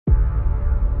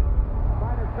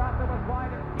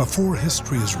Before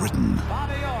history is written,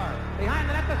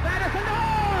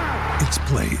 it's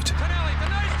played.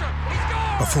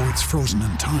 Before it's frozen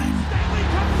in time,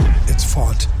 it's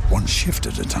fought one shift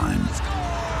at a time.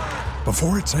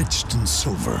 Before it's etched in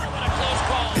silver,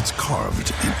 it's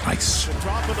carved in ice.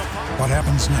 What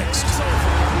happens next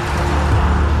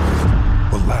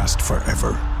will last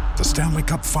forever. The Stanley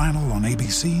Cup Final on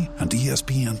ABC and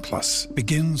ESPN Plus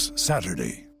begins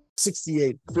Saturday.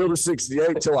 68. Field of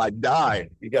 68 till I die.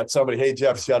 You got somebody, hey,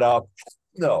 Jeff, shut up.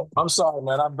 No. I'm sorry,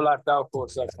 man. I blacked out for a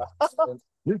second.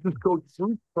 This is Coach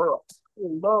Bruce Pearl. I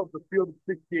love the Field of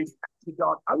 68.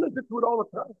 I listen to it all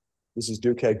the time. This is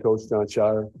Duke head coach John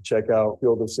Shire. Check out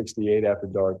Field of 68 After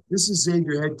Dark. This is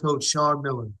Xavier head coach Sean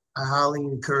Miller. I highly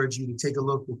encourage you to take a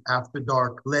look at After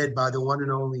Dark, led by the one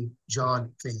and only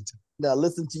John Phantom. Now,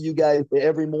 listen to you guys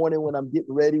every morning when I'm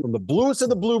getting ready. From the bluest of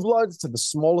the blue bloods to the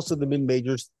smallest of the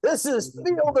mid-majors. This is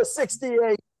Field of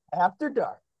 68 After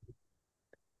Dark.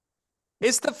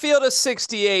 It's the Field of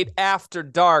 68 After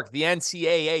Dark. The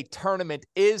NCAA Tournament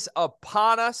is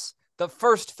upon us. The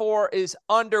first four is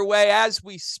underway as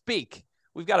we speak.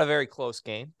 We've got a very close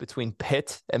game between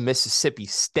Pitt and Mississippi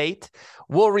State.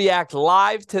 We'll react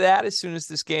live to that as soon as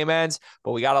this game ends,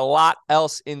 but we got a lot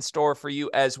else in store for you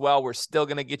as well. We're still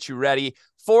going to get you ready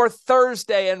for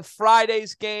Thursday and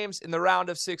Friday's games in the round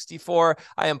of 64.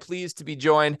 I am pleased to be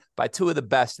joined by two of the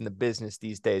best in the business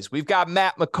these days. We've got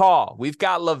Matt McCall. We've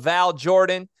got Laval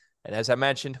Jordan. And as I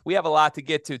mentioned, we have a lot to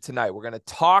get to tonight. We're going to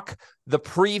talk the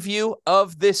preview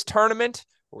of this tournament.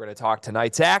 We're going to talk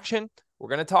tonight's action. We're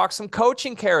going to talk some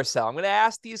coaching carousel. I'm going to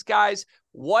ask these guys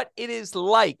what it is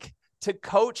like to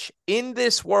coach in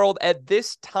this world at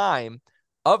this time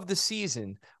of the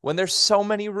season when there's so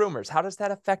many rumors. How does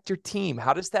that affect your team?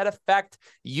 How does that affect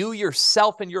you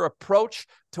yourself and your approach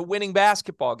to winning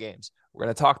basketball games? We're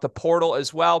going to talk the portal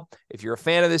as well. If you're a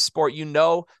fan of this sport, you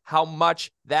know how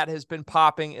much that has been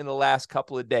popping in the last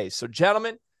couple of days. So,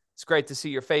 gentlemen, it's great to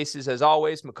see your faces as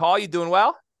always. McCall, you doing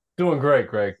well? Doing great,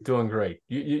 Greg. Doing great.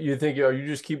 You think you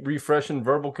just keep refreshing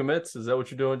verbal commits? Is that what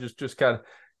you're doing? Just kind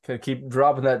of keep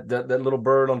dropping that little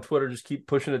bird on Twitter. Just keep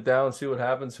pushing it down, see what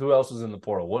happens. Who else is in the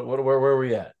portal? Where are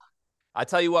we at? I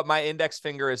tell you what, my index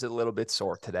finger is a little bit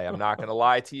sore today. I'm not going to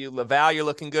lie to you. Laval, you're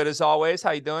looking good as always.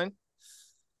 How you doing?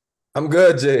 I'm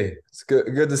good, Jay. It's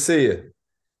good to see you.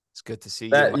 It's good to see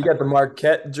you. You got the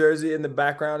Marquette jersey in the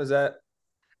background. Is that?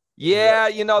 Yeah,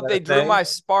 they drew my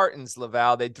Spartans,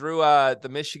 Laval. They drew the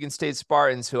Michigan State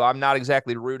Spartans, who I'm not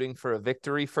exactly rooting for a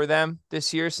victory for them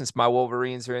this year since my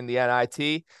Wolverines are in the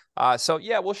NIT. So,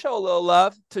 yeah, we'll show a little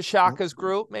love to Shaka's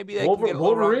group. Maybe they can get a little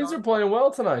Wolverines are playing well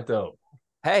tonight, though.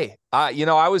 Hey,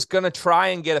 I was going to try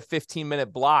and get a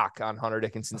 15-minute block on Hunter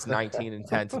Dickinson's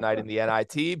 19-10 tonight in the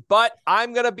NIT, but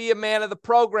I'm going to be a man of the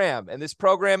program, and this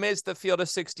program is the Field of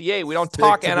 68. We don't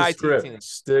talk NIT teams.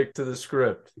 Stick to the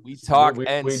script. We talk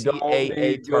NCAA we don't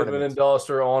need Goodman and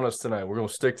Doster on us tonight. We're going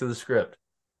to stick to the script.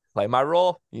 Play my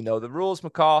role. You know the rules,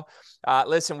 McCall.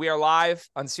 Listen, we are live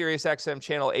on SiriusXM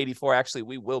Channel 84. Actually,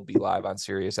 we will be live on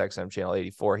SiriusXM Channel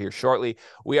 84 here shortly.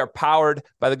 We are powered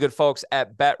by the good folks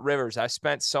at Bet Rivers. I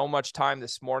spent so much time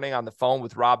this morning on the phone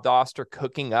with Rob Doster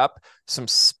cooking up some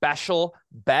special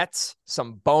bets,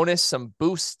 some bonus, some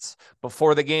boosts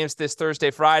before the games this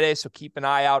Thursday, Friday. So keep an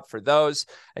eye out for those.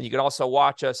 And you can also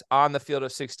watch us on the Field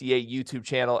of 68 YouTube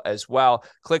channel as well.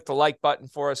 Click the like button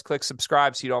for us. Click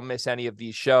subscribe so you don't miss any of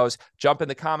these shows. Jump in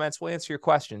the comments. We'll answer your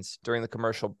questions during the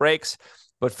commercial breaks.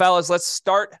 But fellas, let's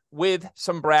start with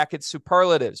some bracket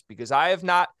superlatives because I have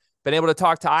not been able to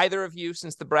talk to either of you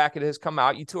since the bracket has come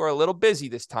out. You two are a little busy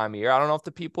this time of year. I don't know if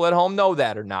the people at home know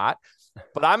that or not,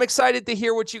 but I'm excited to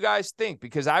hear what you guys think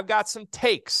because I've got some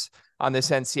takes on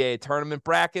this NCAA tournament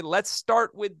bracket. Let's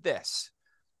start with this.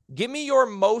 Give me your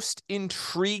most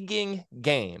intriguing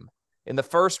game in the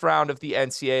first round of the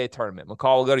NCAA tournament.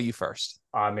 McCall, we'll go to you first.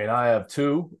 I mean, I have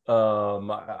two.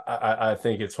 I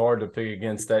think it's hard to pick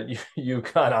against that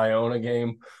UConn-Iona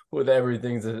game with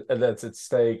everything that's at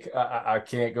stake. I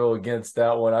can't go against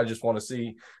that one. I just want to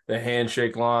see the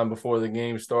handshake line before the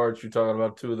game starts. You're talking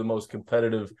about two of the most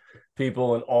competitive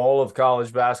people in all of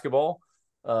college basketball,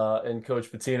 and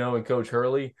Coach Pitino and Coach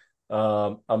Hurley.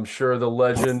 I'm sure the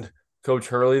legend Coach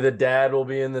Hurley, the dad, will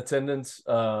be in attendance.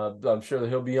 I'm sure that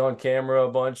he'll be on camera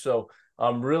a bunch. So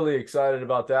I'm really excited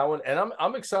about that one. And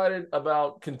I'm excited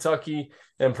about Kentucky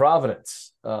and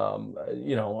Providence.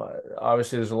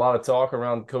 Obviously there's a lot of talk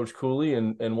around Coach Cooley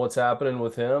and what's happening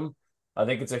with him. I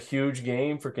think it's a huge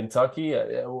game for Kentucky.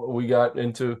 We got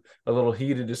into a little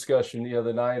heated discussion the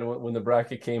other night when the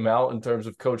bracket came out in terms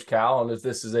of Coach Cal and if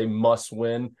this is a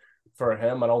must-win for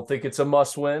him. I don't think it's a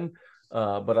must-win,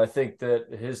 but I think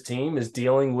that his team is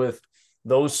dealing with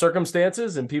those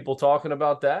circumstances and people talking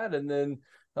about that. And then,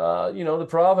 the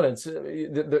Providence,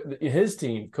 his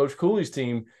team, Coach Cooley's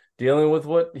team, dealing with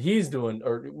what he's doing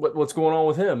or what's going on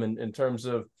with him in terms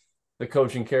of the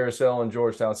coaching carousel in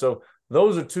Georgetown. So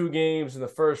those are two games in the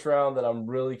first round that I'm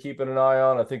really keeping an eye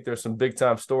on. I think there's some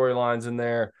big-time storylines in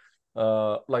there.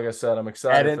 Like I said, I'm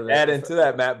excited for that. Add into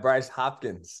that, Matt, Bryce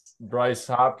Hopkins, right?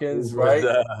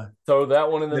 Throw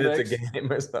that one in the mix. A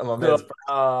game or something. So,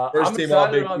 I'm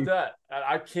excited about that.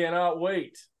 I cannot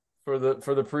wait for the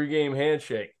pregame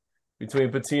handshake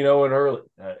between Pitino and Hurley,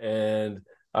 and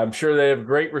I'm sure they have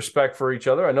great respect for each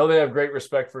other. I know they have great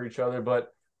respect for each other, but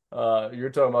you're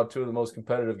talking about two of the most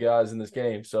competitive guys in this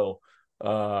game. So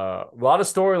a lot of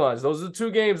storylines. Those are the two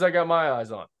games I got my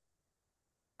eyes on.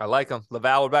 I like them.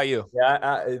 Laval, what about you?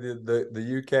 Yeah,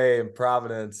 the UK and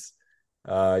Providence,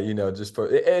 just for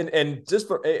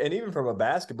and even from a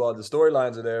basketball, the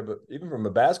storylines are there. But even from a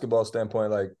basketball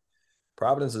standpoint, like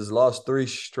Providence has lost 3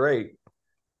 straight,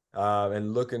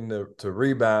 and looking to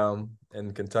rebound.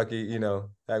 And Kentucky, haven't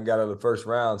got out of the first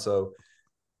round. So,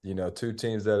 two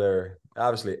teams that are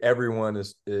obviously everyone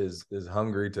is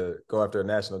hungry to go after a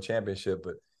national championship,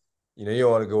 but you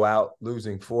don't want to go out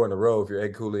losing 4 in a row if you're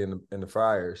Ed Cooley in the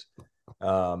Friars.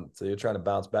 So you're trying to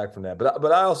bounce back from that.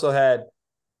 But I also had,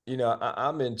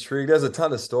 I'm intrigued. There's a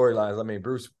ton of storylines. I mean,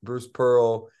 Bruce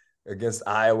Pearl against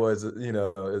Iowa is a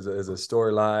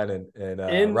storyline, and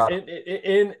in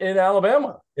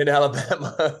Alabama. In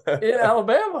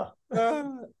Alabama.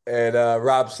 And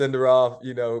Rob Senderoff,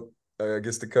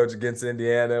 against the coach against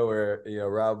Indiana, where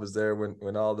Rob was there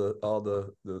when all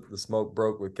the smoke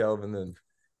broke with Kelvin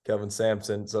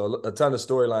Sampson. So a ton of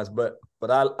storylines, but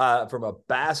I from a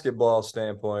basketball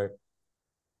standpoint,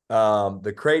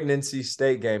 the Creighton NC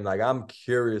State game, like I'm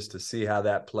curious to see how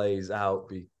that plays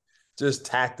out. Just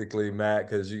tactically, Matt,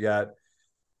 because you got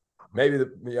maybe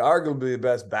arguably the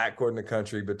best backcourt in the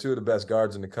country, but 2 of the best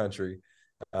guards in the country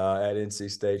at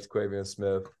NC State, Quavion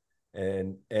Smith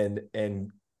and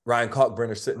Ryan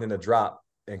Kalkbrenner sitting in a drop,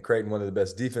 and Creighton one of the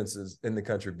best defenses in the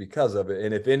country because of it.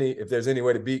 And if there's any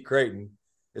way to beat Creighton,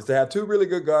 is to have 2 really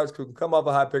good guards who can come off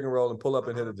a high pick and roll and pull up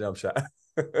and hit a jump shot.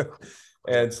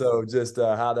 And so just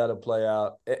how that'll play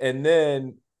out. And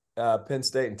then Penn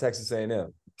State and Texas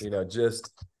A&M,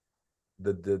 just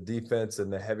the defense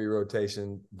and the heavy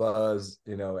rotation buzz,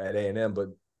 at A&M, but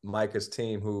Micah's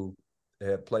team who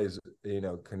plays,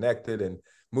 connected and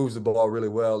moves the ball really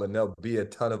well, and there'll be a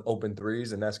ton of open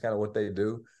threes, and that's kind of what they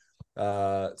do.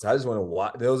 So I just want to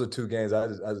watch. Those are 2 games. I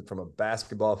from a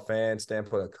basketball fan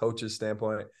standpoint, a coach's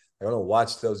standpoint, I want to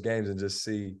watch those games and just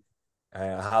see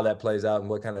how that plays out and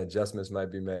what kind of adjustments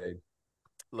might be made.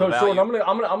 Coach Jordan,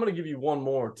 I'm gonna give you one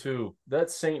more too.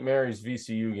 That's St. Mary's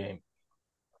VCU game.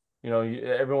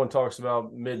 Everyone talks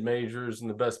about mid majors and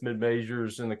the best mid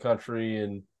majors in the country,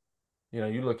 and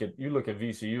you look at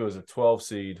VCU as a 12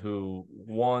 seed who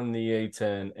won the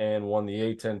A10 and won the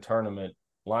A10 tournament,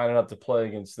 lining up to play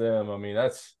against them. I mean,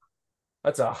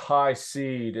 that's a high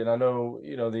seed. And I know, the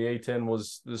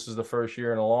A10 this is the first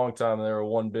year in a long time they were a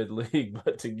 1-bid league,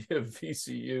 but to give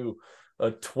VCU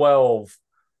a 12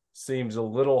 seems a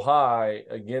little high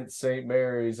against St.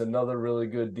 Mary's, another really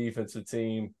good defensive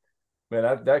team.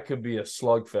 Man, that could be a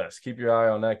slugfest. Keep your eye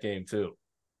on that game too.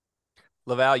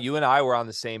 Laval, you and I were on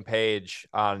the same page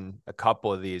on a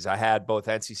couple of these. I had both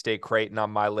NC State, Creighton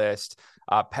on my list.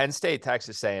 Penn State,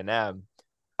 Texas A&M.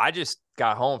 I just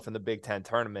got home from the Big Ten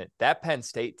tournament. That Penn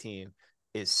State team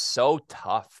is so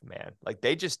tough, man. Like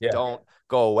they just don't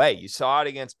go away. You saw it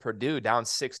against Purdue, down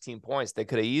 16 points. They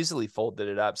could have easily folded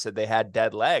it up, said they had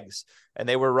dead legs, and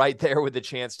they were right there with a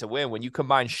chance to win. When you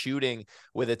combine shooting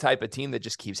with a type of team that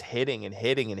just keeps hitting and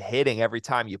hitting and hitting every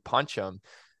time you punch them,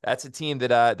 that's a team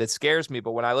that scares me.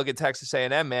 But when I look at Texas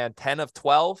A&M, man, 10 of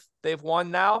 12 they've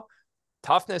won now.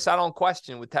 Toughness, I don't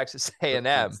question with Texas A&M.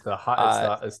 It's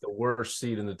the worst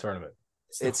seed in the tournament.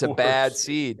 It's a bad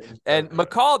seed. And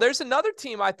McCall, there's another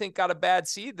team I think got a bad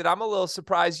seed that I'm a little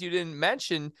surprised you didn't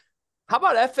mention. How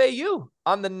about FAU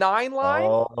on the 9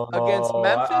 line against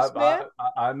Memphis, man?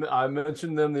 I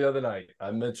mentioned them the other night.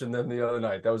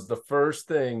 That was the first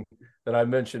thing that I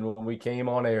mentioned when we came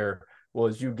on air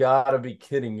was you got to be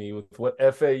kidding me with what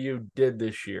FAU did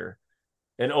this year.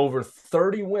 And over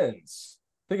 30 wins.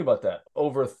 Think about that.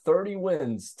 Over 30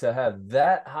 wins to have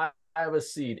that high of a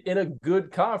seed in a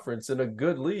good conference, in a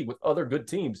good league with other good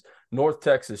teams. North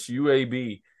Texas,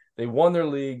 UAB. They won their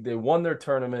league. They won their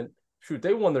tournament. Shoot,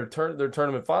 they won their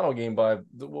tournament final game by,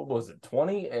 what was it,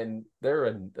 20? And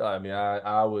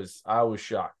I was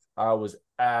shocked. I was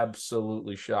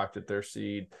absolutely shocked at their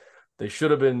seed. They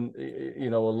should have been,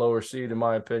 a lower seed in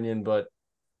my opinion, but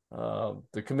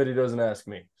the committee doesn't ask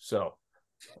me. So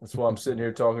That's why I'm sitting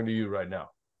here talking to you right now.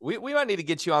 We might need to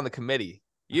get you on the committee.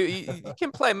 You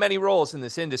can play many roles in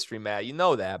this industry, Matt. You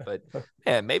know that, but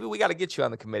man, maybe we got to get you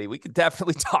on the committee. We could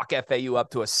definitely talk FAU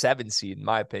up to a 7 seed, in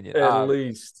my opinion. At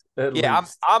least.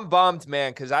 I'm bummed,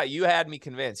 man, because you had me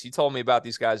convinced. You told me about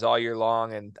these guys all year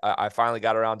long, and I finally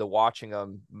got around to watching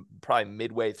them probably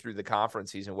midway through the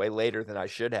conference season, way later than I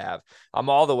should have. I'm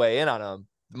all the way in on them.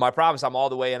 My problem is I'm all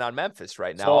the way in on Memphis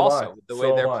right now, also with the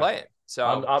way they're playing. So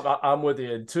I'm with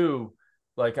you too.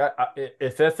 Like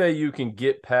if FAU can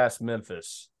get past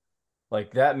Memphis,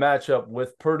 like that matchup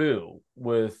with Purdue,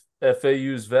 with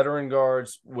FAU's veteran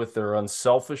guards, with their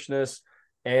unselfishness,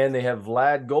 and they have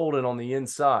Vlad Golden on the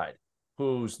inside,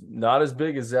 who's not as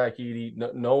big as Zach Edey.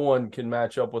 No one can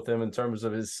match up with him in terms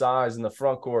of his size in the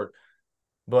front court,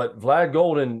 but Vlad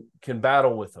Golden can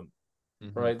battle with him,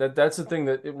 right? That's the thing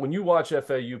that when you watch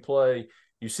FAU play,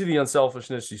 you see the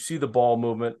unselfishness, you see the ball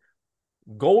movement.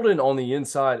 Golden on the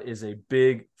inside is a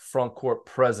big front court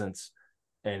presence,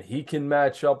 and he can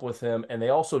match up with him. And they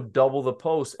also double the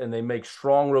post, and they make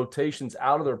strong rotations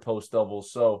out of their post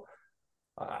doubles. So,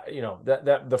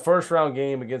 that the first round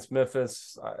game against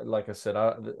Memphis, like I said,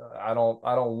 I don't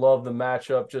love the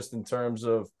matchup just in terms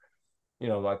of,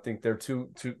 I think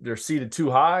they're seated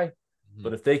too high.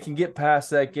 But if they can get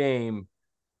past that game,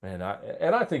 man,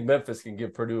 I think Memphis can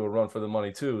give Purdue a run for the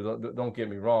money too. Don't get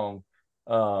me wrong.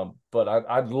 But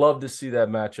I'd love to see that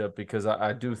matchup because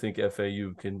I do think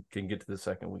FAU can get to the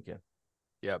second weekend.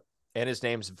 Yep. And his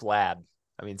name's Vlad.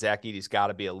 I mean, Zach Edey's got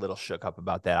to be a little shook up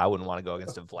about that. I wouldn't want to go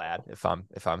against a Vlad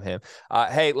if I'm him.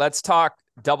 Hey, let's talk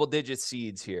double-digit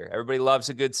seeds here. Everybody loves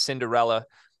a good Cinderella.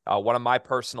 One of my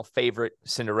personal favorite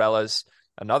Cinderellas.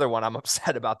 Another one I'm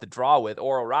upset about the draw with,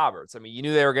 Oral Roberts. I mean, you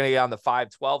knew they were going to get on the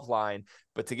 5-12 line,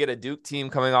 but to get a Duke team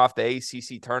coming off the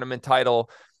ACC tournament title,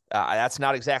 that's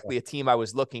not exactly a team I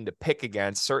was looking to pick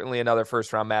against. Certainly another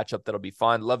first-round matchup that'll be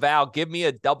fun. Laval, give me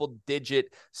a double-digit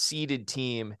seeded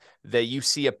team that you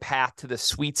see a path to the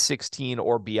Sweet 16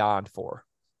 or beyond for.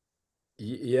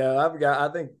 Yeah, I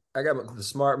think the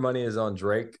smart money is on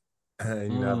Drake. I've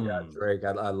got Drake.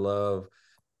 I love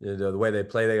the way they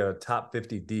play. They got a top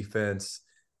 50 defense.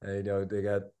 They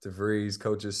got DeVries,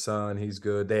 coach's son. He's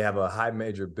good. They have a high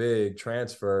major big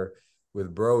transfer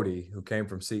with Brody, who came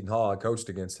from Seton Hall. I coached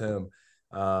against him.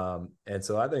 And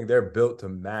so I think they're built to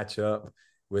match up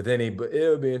with any, but it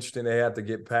would be interesting. They have to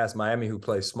get past Miami, who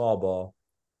plays small ball.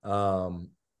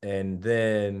 And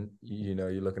then,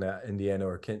 you're looking at Indiana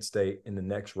or Kent State in the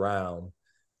next round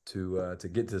to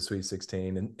get to the Sweet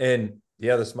 16. And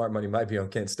the other smart money might be on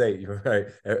Kent State. You're right.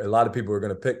 A lot of people are going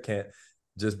to pick Kent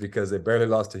just because they barely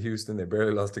lost to Houston. They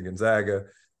barely lost to Gonzaga.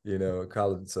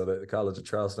 College. So the College of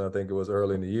Charleston, I think it was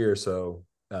early in the year. So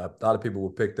a lot of people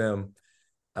will pick them.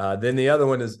 Then the other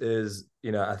one is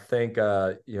I think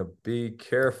be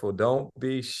careful. Don't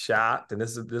be shocked. And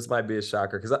this might be a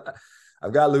shocker because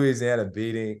I've got Louisiana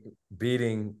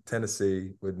beating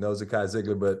Tennessee with no Zakai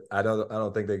Ziegler, but I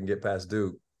don't think they can get past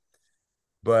Duke.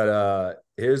 But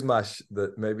here's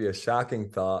maybe a shocking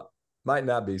thought. Might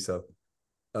not be so.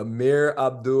 Amir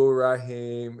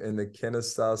Abdul-Rahim and the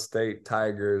Kennesaw State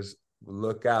Tigers,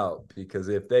 look out, because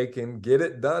if they can get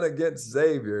it done against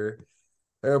Xavier,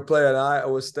 they'll play at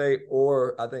Iowa State,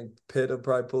 or I think Pitt will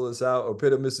probably pull this out, or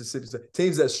Pitt or Mississippi State.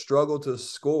 Teams that struggle to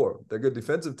score. They're good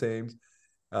defensive teams.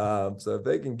 So if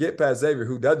they can get past Xavier,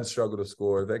 who doesn't struggle to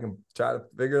score, if they can try to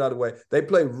figure out a way. They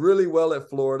play really well at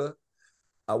Florida.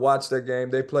 I watched their game.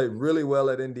 They played really well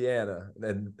at Indiana.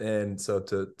 And so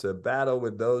to battle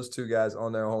with those two guys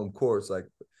on their home courts, like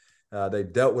they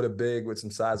dealt with a big with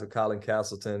some size with Colin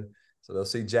Castleton. So they'll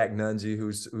see Jack Nungy,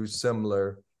 who's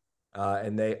similar.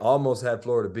 And they almost had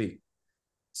Florida beat.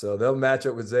 So they'll match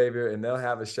up with Xavier and they'll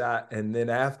have a shot. And then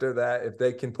after that, if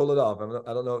they can pull it off,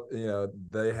 I don't know,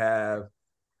 they have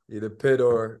either Pitt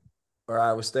or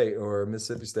Iowa State or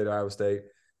Mississippi State or Iowa State,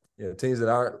 teams that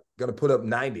aren't going to put up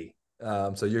 90.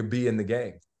 So you'll be in the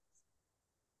game.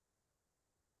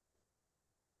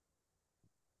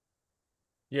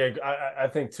 Yeah, I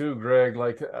think too, Greg,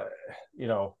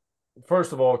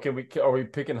 first of all, are we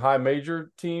picking high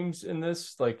major teams in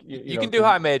this? Like you can do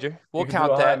high major. We'll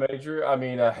count that. High major. I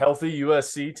mean, a healthy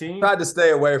USC team. Tried to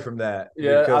stay away from that.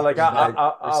 Yeah,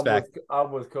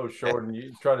 I'm with Coach Shorten.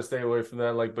 You try to stay away from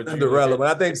that. But Cinderella. When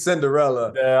I think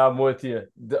Cinderella, yeah, I'm with you.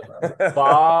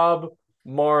 Bob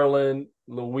Marlin,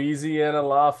 Louisiana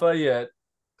Lafayette.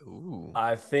 Ooh.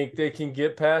 I think they can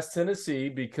get past Tennessee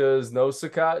because no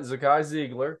Zakai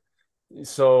Ziegler.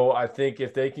 So I think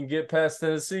if they can get past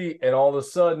Tennessee and all of a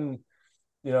sudden,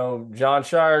 John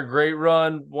Shire, great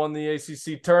run, won the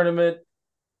ACC tournament.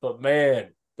 But,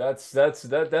 man, That's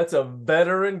a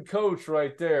veteran coach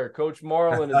right there. Coach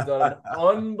Marlin has done an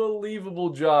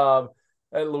unbelievable job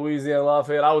at Louisiana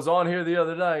Lafayette. I was on here the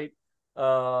other night,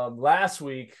 last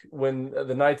week, when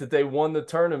the night that they won the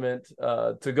tournament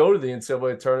to go to the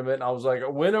NCAA tournament. And I was like,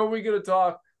 when are we going to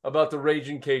talk about the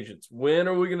Raging Cajuns? When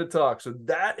are we going to talk? So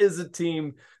that is a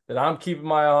team that I'm keeping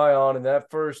my eye on in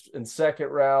that first and second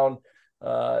round.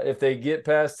 If they get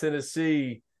past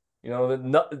Tennessee,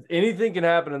 anything can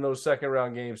happen in those second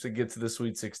round games to get to the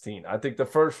Sweet 16. I think the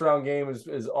first round game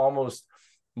is almost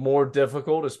more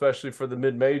difficult, especially for the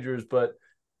mid majors. But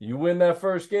you win that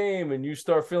first game and you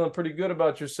start feeling pretty good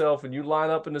about yourself, and you line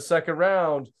up in the second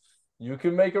round, you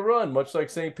can make a run, much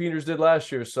like St. Peter's did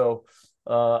last year. So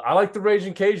I like the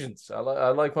Raging Cajuns. I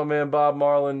like my man Bob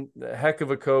Marlin, a heck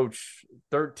of a coach.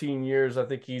 13 years, I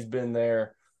think he's been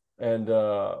there, and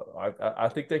I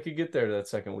think they could get there to that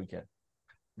second weekend.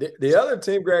 The other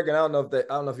team, Greg, and I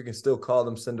don't know if you can still call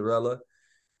them Cinderella,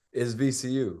 is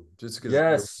VCU. Just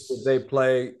because they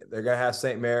play, they're gonna have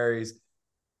St. Mary's,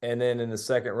 and then in the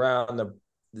second round,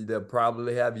 they'll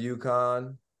probably have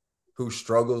UConn, who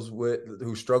struggled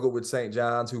with St.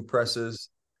 John's, who presses,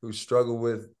 who struggled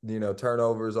with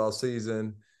turnovers all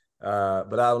season.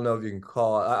 But I don't know if you can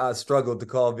call. I struggled to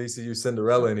call VCU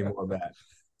Cinderella anymore, Matt.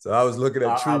 So I was looking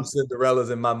at true Cinderellas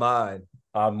in my mind.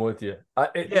 I'm with you.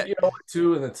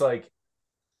 Too, and it's like,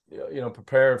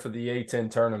 preparing for the A10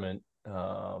 tournament,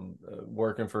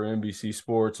 working for NBC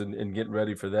Sports and getting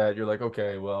ready for that. You're like,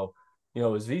 okay, well,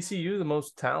 is VCU the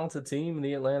most talented team in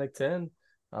the Atlantic 10?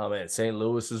 Man, St.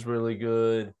 Louis is really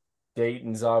good.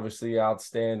 Dayton's obviously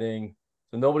outstanding.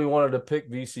 So nobody wanted to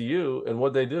pick VCU, and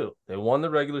what'd they do? They won the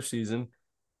regular season,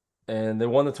 and they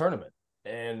won the tournament.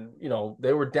 And,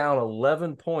 they were down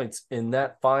 11 points in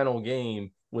that final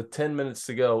game with 10 minutes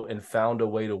to go and found a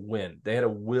way to win. They had a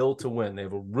will to win. They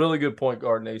have a really good point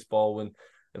guard in Ace Baldwin,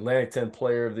 Atlantic 10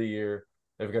 Player of the Year.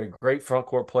 They've got a great front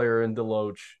court player in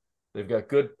Deloach. They've got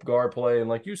good guard play. And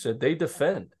like you said, they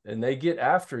defend and they get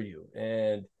after you.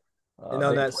 And on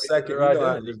that second,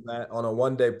 Matt, on a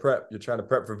one-day prep, you're trying to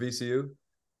prep for VCU.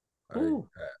 You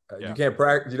can't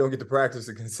practice. You don't get to practice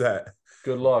against that.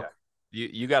 Good luck. Yeah.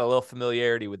 You got a little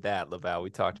familiarity with that, Laval. We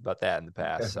talked about that in the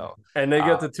past. So, and they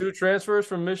got the two transfers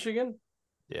from Michigan,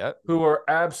 who are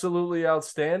absolutely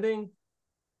outstanding.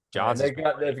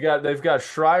 They've got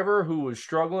Shriver, who was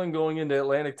struggling going into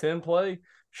Atlantic 10 play,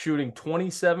 shooting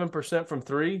 27% from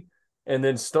three, and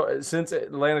then since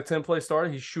Atlantic 10 play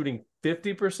started, he's shooting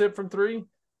 50% from three,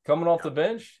 coming off the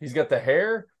bench. He's got the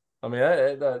hair. I mean,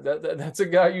 that's a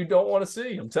guy you don't want to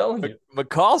see. I'm telling you.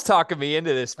 McCall's talking me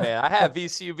into this, man. I have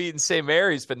VCU beating St.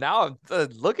 Mary's, but now I'm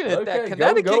looking at that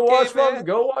Connecticut game, man.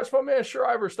 Go watch my man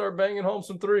Shriver start banging home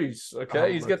some threes,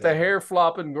 okay? He's got the hair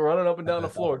flopping, running up and down the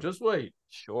floor. Just wait.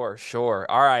 Sure.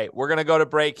 All right, we're going to go to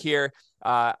break here.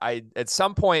 At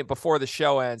some point before the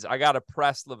show ends, I got to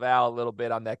press Laval a little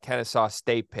bit on that Kennesaw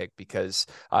State pick because,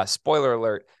 spoiler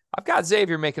alert, I've got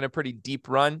Xavier making a pretty deep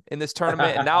run in this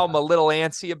tournament, and now I'm a little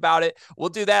antsy about it. We'll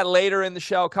do that later in the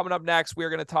show. Coming up next, we're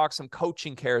going to talk some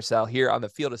coaching carousel here on the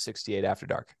Field of 68 After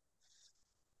Dark.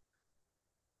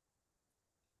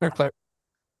 All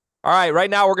right, right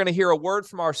now we're going to hear a word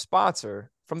from our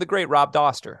sponsor, from the great Rob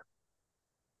Doster.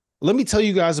 Let me tell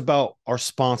you guys about our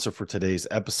sponsor for today's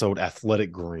episode,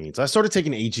 Athletic Greens. I started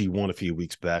taking AG1 a few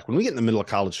weeks back. When we get in the middle of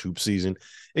college hoop season,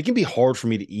 it can be hard for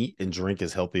me to eat and drink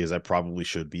as healthy as I probably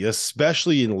should be,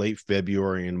 especially in late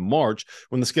February and March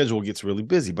when the schedule gets really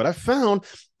busy. But I found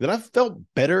that I've felt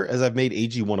better as I've made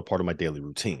AG1 a part of my daily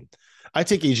routine. I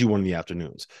take AG1 in the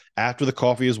afternoons after the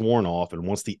coffee is worn off and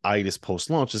once the itis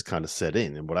post-lunch is kind of set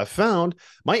in. And what I found,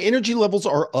 my energy levels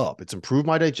are up. It's improved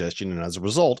my digestion. And as a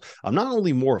result, I'm not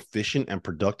only more efficient and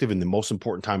productive in the most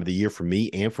important time of the year for me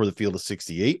and for the Field of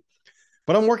 68,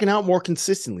 but I'm working out more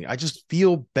consistently. I just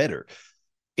feel better.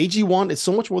 AG1 is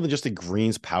so much more than just a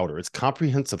greens powder. It's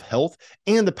comprehensive health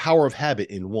and the power of habit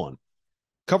in one.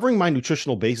 Covering my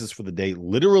nutritional basis for the day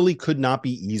literally could not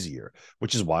be easier,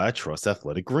 which is why I trust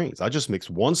Athletic Greens. I just mix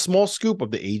one small scoop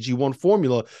of the AG1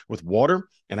 formula with water,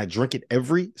 and I drink it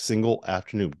every single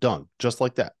afternoon. Done. Just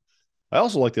like that. I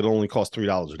also like that it only costs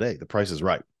 $3 a day. The price is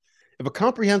right. If a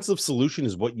comprehensive solution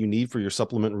is what you need for your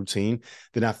supplement routine,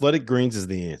 then Athletic Greens is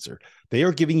the answer. They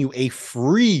are giving you a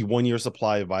free 1-year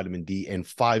supply of vitamin D and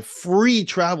 5 free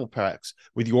travel packs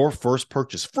with your first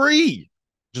purchase. Free!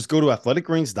 Just go to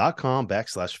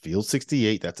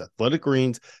athleticgreens.com/field68. That's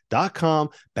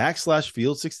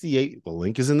athleticgreens.com/field68. The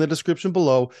link is in the description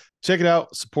below. Check it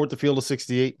out. Support the Field of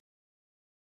 68.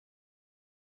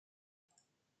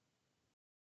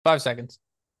 5 seconds.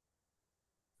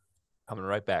 Coming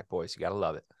right back, boys. You got to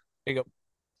love it. Here you go.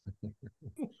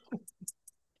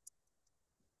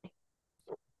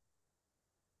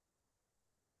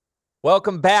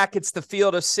 Welcome back. It's the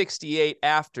Field of 68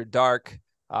 after dark.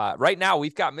 Right now,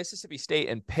 we've got Mississippi State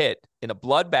and Pitt in a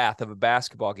bloodbath of a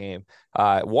basketball game.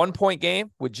 1-point game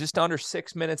with just under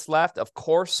 6 minutes left. Of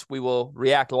course, we will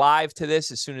react live to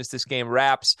this as soon as this game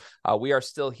wraps. We are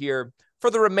still here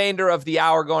for the remainder of the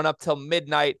hour, going up till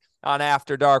midnight on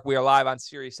After Dark. We are live on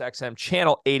Sirius XM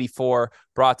Channel 84,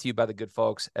 brought to you by the good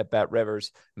folks at Bet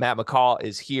Rivers. Matt McCall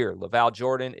is here. Laval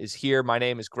Jordan is here. My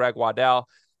name is Greg Waddell.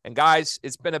 And guys,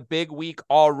 it's been a big week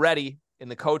already in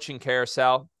the coaching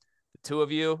carousel. The two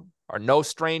of you are no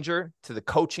stranger to the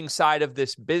coaching side of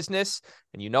this business,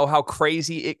 and you know how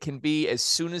crazy it can be as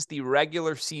soon as the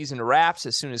regular season wraps,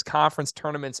 as soon as conference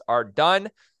tournaments are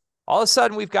done. All of a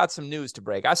sudden, we've got some news to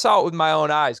break. I saw it with my own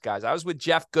eyes, guys. I was with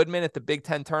Jeff Goodman at the Big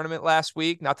Ten tournament last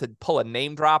week, not to pull a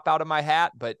name drop out of my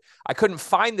hat, but I couldn't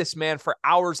find this man for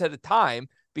hours at a time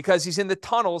because he's in the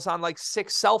tunnels on like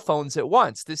 6 cell phones at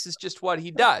once. This is just what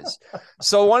he does.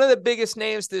 So one of the biggest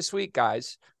names this week,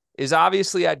 guys, is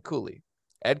obviously Ed Cooley.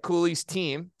 Ed Cooley's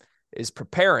team is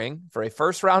preparing for a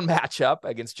first-round matchup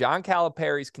against John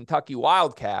Calipari's Kentucky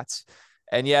Wildcats,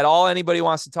 and yet all anybody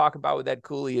wants to talk about with Ed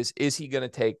Cooley is he going to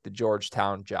take the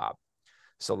Georgetown job?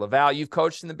 So, Laval, you've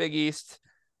coached in the Big East.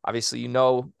 Obviously, you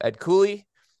know Ed Cooley.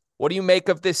 What do you make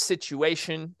of this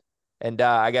situation? And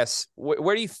I guess,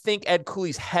 where do you think Ed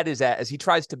Cooley's head is at as he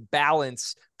tries to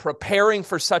balance preparing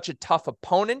for such a tough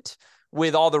opponent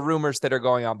with all the rumors that are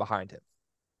going on behind him?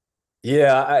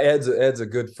 Yeah, Ed's a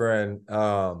good friend.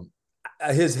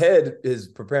 His head is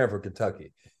preparing for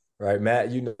Kentucky, right,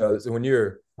 Matt? You know, when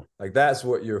you're like, that's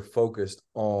what you're focused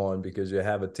on because you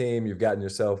have a team, you've gotten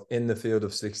yourself in the field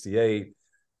of 68,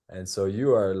 and so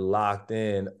you are locked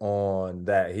in on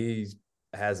that. He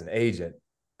has an agent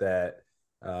that,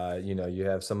 you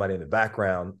have somebody in the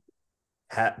background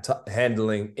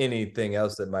handling anything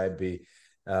else that might be.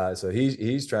 So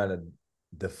he's trying to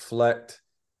deflect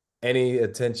any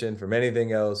attention from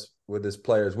anything else with his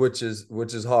players, which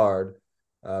is hard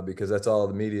because that's all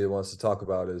the media wants to talk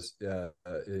about is,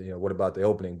 what about the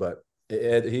opening? But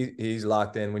he's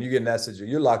locked in. When you get in that situation,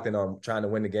 you're locked in on trying to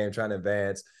win the game, trying to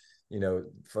advance,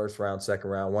 first round, second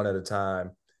round, one at a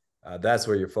time. That's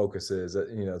where your focus is.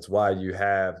 It's why you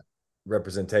have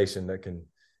representation that can,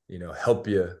 help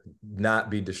you not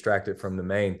be distracted from the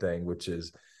main thing, which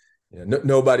is,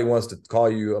 nobody wants to call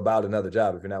you about another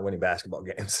job if you're not winning basketball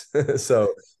games.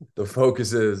 So the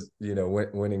focus is,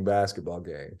 winning basketball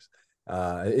games.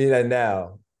 And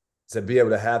now to be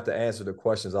able to have to answer the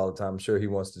questions all the time, I'm sure he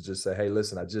wants to just say, hey,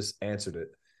 listen, I just answered it.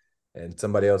 And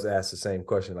somebody else asks the same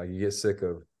question. Like you get sick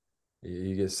of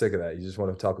that. You just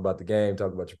want to talk about the game,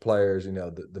 talk about your players,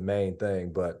 the main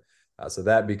thing. But so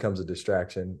that becomes a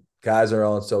distraction. Guys are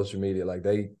on social media.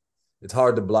 It's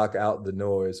hard to block out the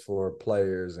noise for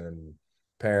players and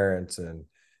parents. And,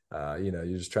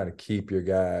 you're just trying to keep your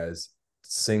guys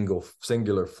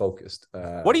singular focused.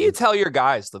 What do you tell your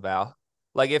guys, Laval?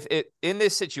 Like if it in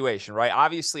this situation, right?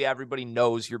 Obviously everybody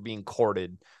knows you're being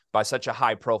courted by such a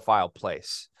high profile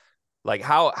place. Like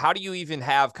how do you even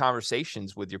have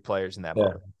conversations with your players in that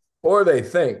moment? Or they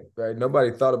think, right?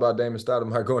 Nobody thought about Damon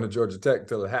Stoudemire going to Georgia Tech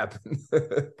until it happened.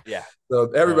 Yeah.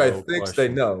 So everybody thinks they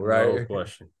know, right? No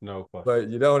question. But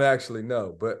you don't actually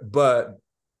know. But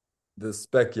the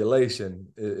speculation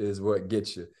is what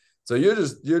gets you. So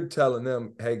you're telling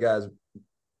them, hey guys,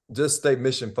 just stay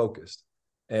mission focused,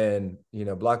 and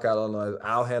block out all noise.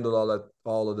 I'll handle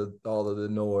all of the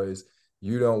noise.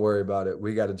 You don't worry about it.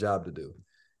 We got a job to do,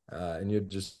 and you're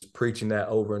just preaching that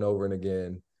over and over and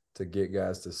again to get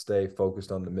guys to stay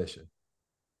focused on the mission.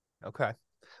 Okay,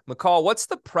 McCall, what's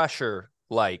the pressure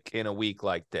like in a week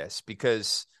like this?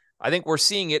 Because I think we're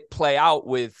seeing it play out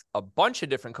with a bunch of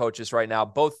different coaches right now,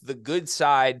 both the good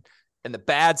side and the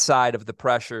bad side of the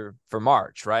pressure for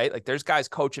March, right? Like there's guys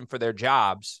coaching for their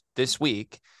jobs this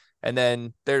week, and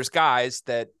then there's guys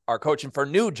that are coaching for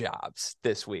new jobs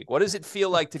this week. What does it feel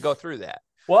like to go through that?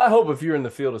 Well, I hope if you're in the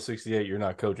field of 68, you're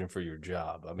not coaching for your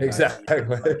job. I mean, exactly.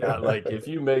 Like if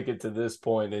you make it to this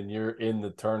point and you're in the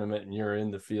tournament and you're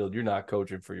in the field, you're not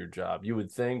coaching for your job. You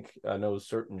would think, I know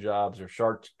certain jobs are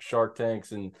shark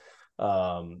tanks and,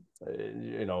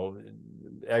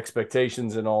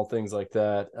 expectations and all things like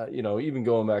that. Even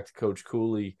going back to Coach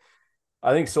Cooley,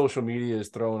 I think social media is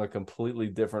throwing a completely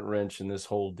different wrench in this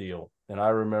whole deal. And I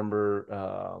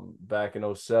remember back in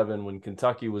 2007 when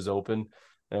Kentucky was open,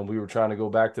 and we were trying to go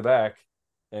back-to-back,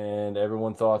 and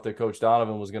everyone thought that Coach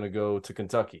Donovan was going to go to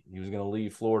Kentucky. He was going to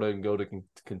leave Florida and go to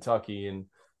Kentucky. And,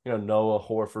 Noah,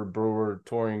 Horford, Brewer,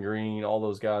 Torian Green, all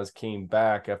those guys came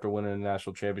back after winning a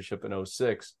national championship in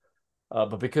 2006.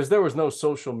 But because there was no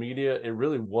social media, it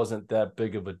really wasn't that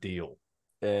big of a deal.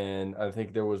 And I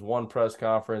think there was one press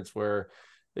conference where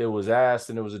it was asked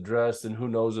and it was addressed, and who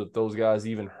knows if those guys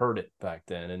even heard it back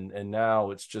then. And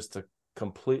now it's just a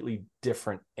completely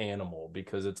different animal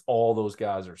because it's all those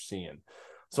guys are seeing.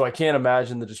 So I can't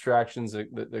imagine the distractions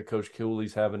that Coach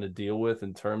Cooley's having to deal with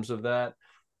in terms of that.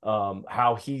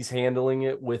 How he's handling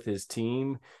it with his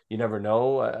team, you never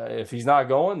know. If he's not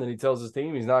going, then he tells his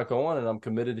team he's not going, and I'm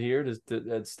committed here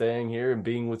to staying here and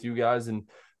being with you guys and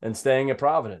staying at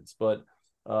Providence. But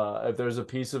if there's a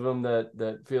piece of him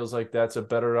that feels like that's a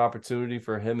better opportunity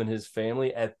for him and his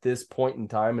family at this point in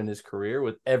time in his career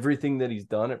with everything that he's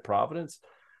done at Providence,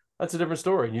 that's a different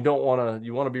story. You want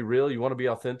to be real. You want to be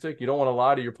authentic. You don't want to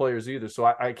lie to your players either. So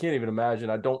I can't even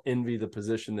imagine. I don't envy the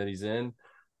position that he's in.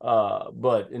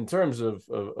 But in terms of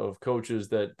coaches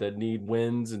that need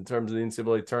wins in terms of the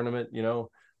NCAA tournament,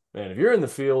 man, if you're in the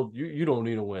field, you don't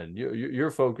need a win.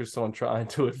 You're focused on trying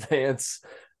to advance.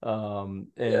 No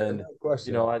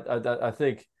question. I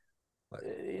think,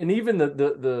 and even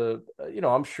the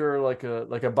I'm sure like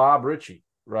a Bob Ritchie,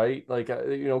 right? Like,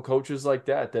 coaches like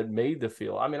that made the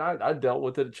field. I mean, I dealt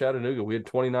with it at Chattanooga. We had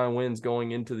 29 wins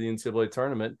going into the NCAA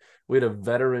tournament. We had a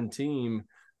veteran team.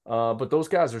 But those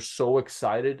guys are so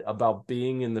excited about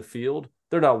being in the field.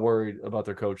 They're not worried about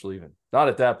their coach leaving. Not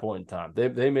at that point in time.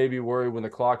 They may be worried when the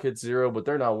clock hits 0, but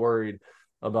they're not worried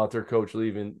about their coach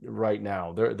leaving right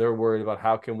now. They're worried about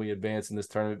how can we advance in this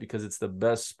tournament because it's the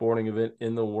best sporting event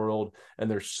in the world, and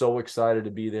they're so excited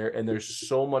to be there. And there's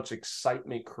so much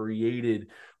excitement created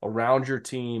around your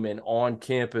team and on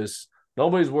campus.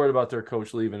 Nobody's worried about their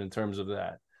coach leaving in terms of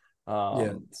that.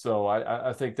 So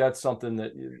I think that's something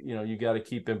that, you got to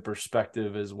keep in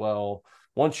perspective as well.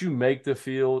 Once you make the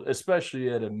field, especially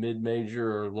at a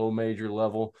mid-major or low major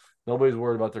level, nobody's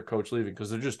worried about their coach leaving because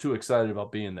they're just too excited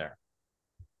about being there.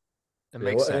 It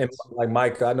makes sense. Like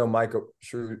Mike, I know Mike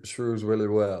Shrews really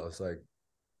well. It's like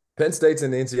Penn State's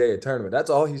in the NCAA tournament. That's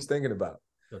all he's thinking about.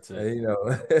 That's it.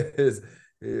 And,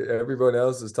 everyone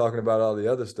else is talking about all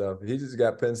the other stuff. He just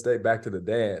got Penn State back to the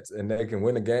dance, and they can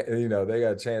win the game. They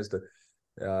got a chance to.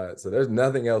 So there's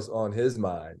nothing else on his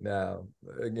mind. Now,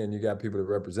 again, you got people that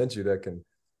represent you that can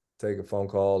take a phone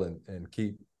call and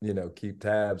keep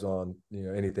tabs on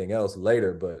anything else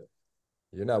later. But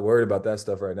you're not worried about that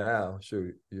stuff right now.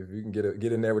 Shoot, if you can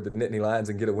get in there with the Nittany Lions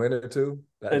and get a win or two.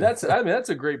 And that's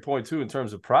a great point too in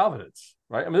terms of Providence,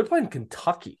 right? I mean, they're playing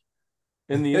Kentucky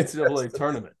in the NCAA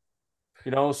tournament.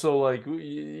 So like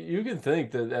you can think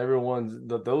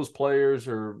that those players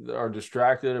are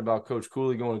distracted about Coach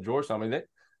Cooley going to Georgetown. I mean,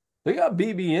 they got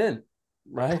BBN,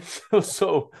 right?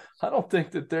 So I don't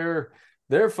think that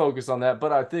they're focused on that.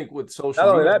 But I think with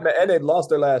social media, and they've lost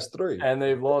their last three.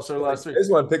 They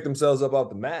just want to pick themselves up off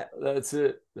the mat. That's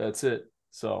it.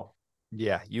 So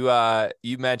yeah,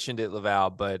 you mentioned it,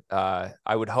 Laval, but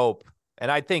I would hope,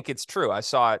 and I think it's true. I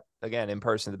saw it again in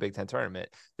person at the Big Ten tournament.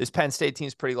 This Penn State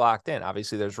team's pretty locked in.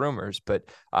 Obviously, there's rumors, but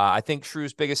I think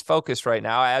Shrew's biggest focus right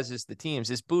now, as is the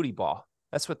team's, is booty ball.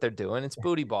 That's what they're doing. It's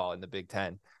booty ball in the Big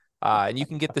Ten. And you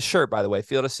can get the shirt, by the way,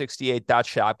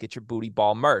 field68.shop. Get your booty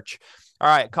ball merch. All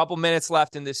right, a couple minutes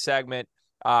left in this segment.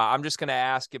 I'm just going to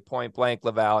ask it point blank,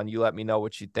 Laval, and you let me know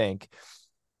what you think.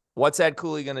 What's Ed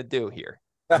Cooley going to do here?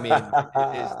 I mean,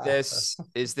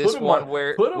 is this one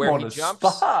where he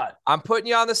jumps? Spot. I'm putting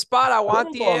you on the spot. I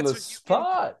want the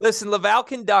answer. Listen, Laval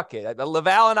can duck it.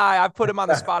 Laval and I've put him on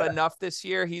the spot enough this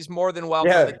year. He's more than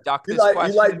welcome to duck this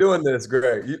question. You like doing this,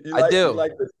 Greg. You like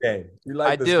this game.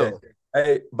 Game.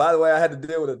 Hey, by the way, I had to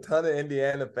deal with a ton of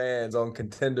Indiana fans on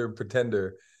Contender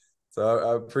Pretender. So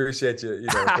I appreciate you,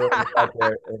 throwing it out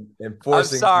there and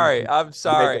forcing. I'm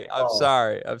sorry.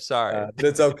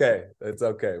 It's okay. It's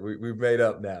okay. We've made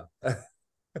up now.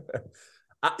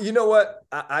 You know what?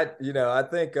 I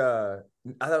think I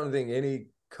don't think any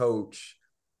coach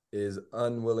is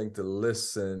unwilling to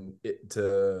listen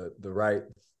to the right,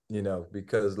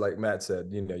 because like Matt said,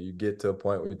 you get to a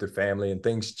point with your family and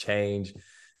things change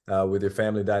with your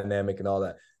family dynamic and all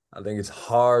that. I think it's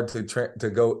hard to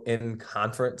go in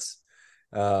conference.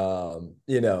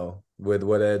 With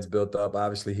what Ed's built up.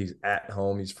 Obviously, he's at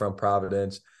home. He's from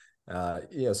Providence.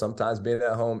 Sometimes being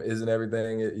at home isn't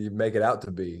everything you make it out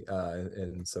to be.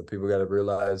 And so people got to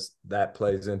realize that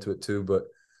plays into it too. But,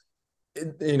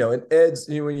 and Ed's,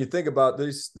 when you think about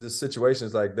the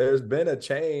situations, like there's been a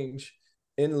change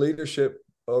in leadership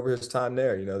over his time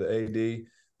there. The AD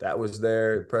that was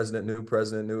there, president,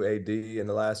 new AD in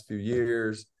the last few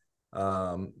years.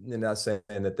 Not saying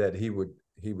that he would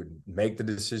make the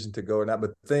decision to go or not,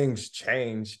 but things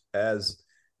change as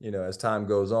time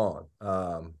goes on.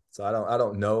 So I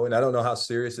don't know, and I don't know how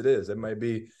serious it is. It might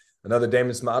be another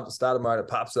Damon Stoudemire that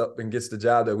pops up and gets the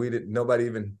job that nobody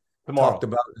even talked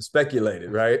about and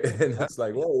speculated, right? And it's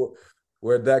like, whoa,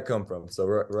 where'd that come from? So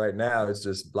right now it's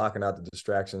just blocking out the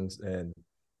distractions, and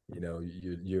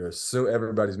you're assuming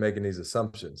everybody's making these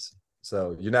assumptions.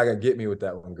 So you're not gonna get me with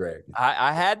that one, Greg.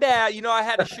 I had to, I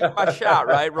had to shoot my shot,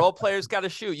 right? Role players got to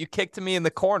shoot. You kicked to me in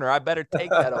the corner. I better take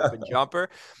that open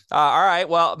jumper. All right.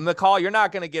 Well, McCall, you're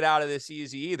not going to get out of this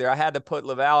easy either. I had to put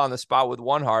Laval on the spot with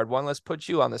one hard one. Let's put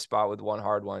you on the spot with one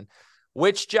hard one.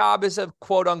 Which job is a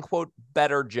quote unquote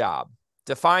better job?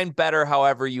 Define better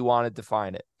however you want to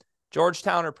define it.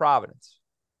 Georgetown or Providence?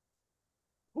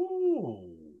 Ooh.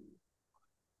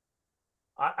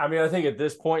 I mean, I think at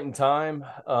this point in time,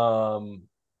 I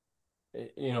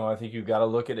think you've got to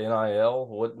look at NIL.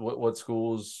 What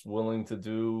schools willing to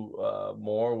do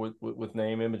more with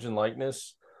name, image, and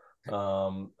likeness.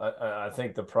 I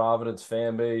think the Providence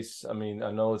fan base. I mean, I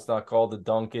know it's not called the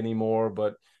Dunk anymore,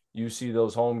 but you see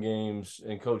those home games,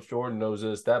 and Coach Jordan knows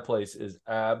this. That place is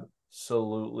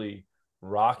absolutely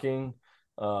rocking.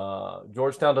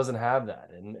 Georgetown doesn't have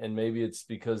that, and maybe it's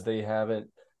because they haven't.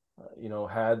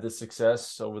 Had the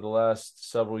success over the last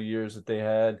several years that they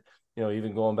had,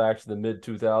 even going back to the mid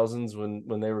 2000s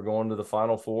when they were going to the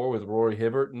Final Four with Rory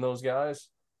Hibbert and those guys.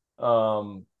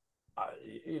 I'll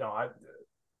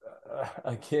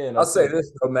say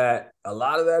this though, Matt. A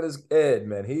lot of that is Ed,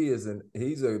 man.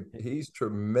 He's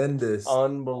tremendous,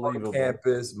 unbelievable on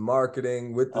campus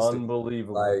marketing with the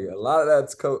unbelievable. Like a lot of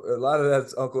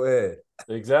that's Uncle Ed.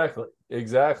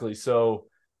 Exactly. So.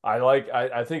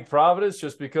 I think Providence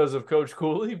just because of Coach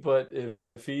Cooley, but if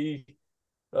he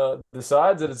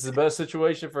decides that it's the best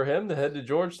situation for him to head to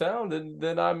Georgetown,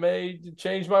 then I may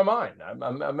change my mind.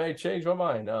 I may change my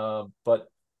mind. But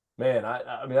man,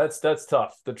 I mean that's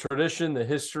tough. The tradition, the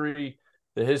history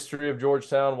of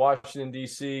Georgetown, Washington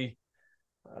D.C.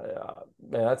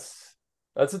 Man,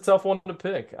 that's a tough one to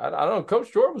pick. I don't know.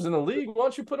 Coach Jordan was in the league. Why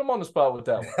don't you put him on the spot with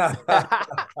that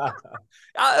one?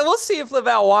 We'll see if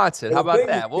Laval wants it. How about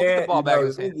that? We'll get the ball back.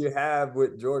 The thing you have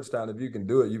with Georgetown, if you can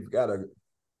do it, you've got a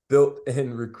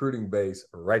built-in recruiting base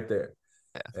right there.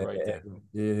 Yeah, right there.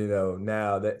 And,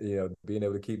 now that, being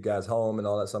able to keep guys home and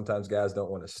all that, sometimes guys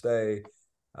don't want to stay.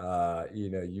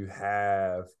 You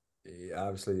have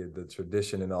obviously the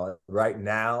tradition and all. Right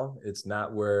now, it's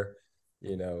not where –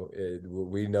 we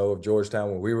know of Georgetown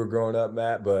when we were growing up,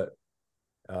 Matt, but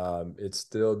it's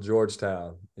still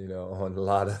Georgetown, on a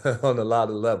lot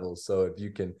of levels. So if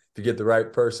you get the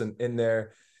right person in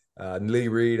there, Lee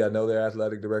Reed, I know their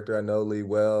athletic director, I know Lee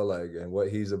well, and what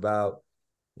he's about.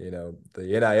 The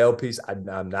NIL piece,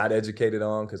 I'm not educated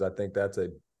on because I think that's a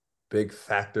big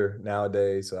factor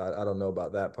nowadays. So I don't know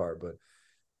about that part, but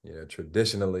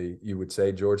traditionally you would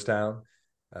say Georgetown.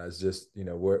 It's just,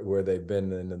 where they've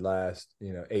been in the last,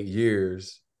 8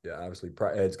 years. Yeah, obviously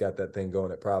Ed's got that thing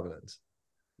going at Providence.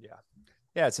 Yeah.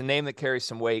 Yeah, it's a name that carries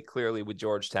some weight clearly with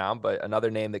Georgetown, but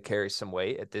another name that carries some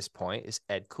weight at this point is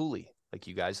Ed Cooley, like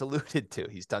you guys alluded to.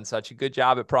 He's done such a good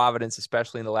job at Providence,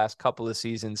 especially in the last couple of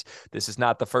seasons. This is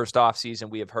not the first offseason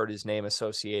we have heard his name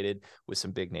associated with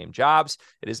some big name jobs.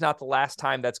 It is not the last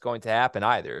time that's going to happen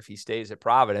either. If he stays at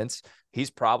Providence, he's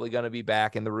probably going to be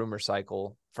back in the rumor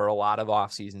cycle for a lot of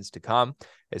off seasons to come.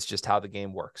 It's just how the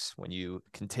game works. When you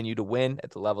continue to win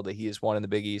at the level that he has won in the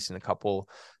Big East in a couple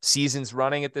seasons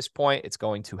running at this point, it's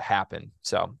going to happen.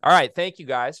 So, all right. Thank you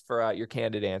guys for your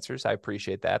candid answers. I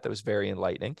appreciate that. That was very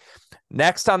enlightening.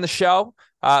 Next on the show,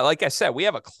 like I said, we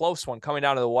have a close one coming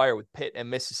down to the wire with Pitt and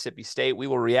Mississippi State. We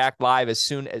will react live as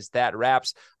soon as that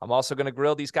wraps. I'm also going to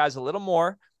grill these guys a little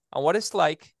more on what it's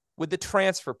like with the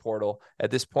transfer portal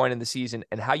at this point in the season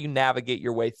and how you navigate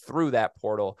your way through that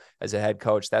portal as a head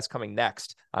coach. That's coming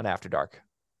next on After Dark.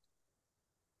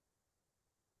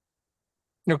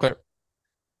 You're clear.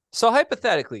 So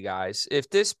hypothetically, guys, if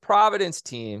this Providence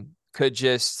team could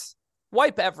just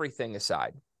wipe everything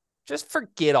aside, just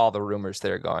forget all the rumors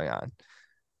that are going on,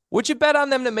 would you bet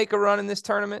on them to make a run in this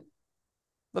tournament?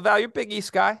 Laval, you're Big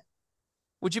East guy.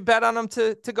 Would you bet on them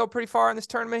to go pretty far in this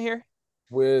tournament here?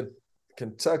 With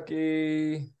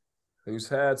Kentucky, who's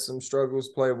had some struggles,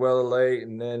 played well late,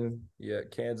 and then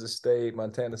Kansas State,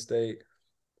 Montana State.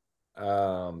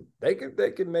 They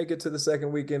could make it to the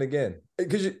second weekend again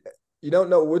because you don't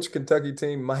know which Kentucky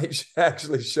team might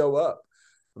actually show up.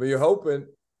 I mean, you're hoping.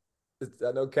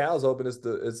 I know Cal's hoping it's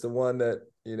the one that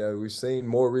we've seen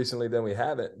more recently than we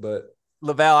haven't. But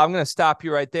Laval, I'm going to stop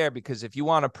you right there because if you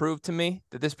want to prove to me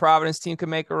that this Providence team can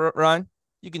make a run,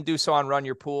 you can do so on Run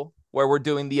Your Pool. where we're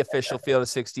doing the official Field of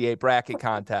 68 bracket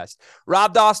contest.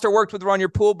 Rob Doster worked with Run Your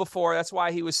Pool before. That's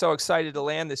why he was so excited to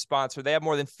land this sponsor. They have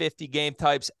more than 50 game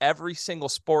types, every single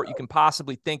sport you can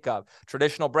possibly think of.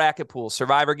 Traditional bracket pools,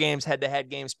 survivor games, head-to-head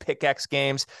games, pick-X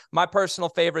games. My personal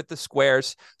favorite, the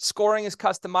squares. Scoring is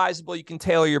customizable. You can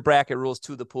tailor your bracket rules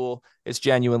to the pool. It's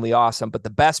genuinely awesome. But the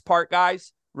best part,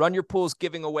 guys, Run Your Pool's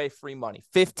giving away free money,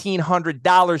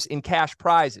 $1,500 in cash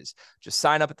prizes. Just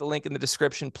sign up at the link in the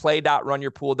description,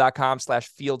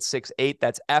 play.runyourpool.com/field68.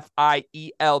 That's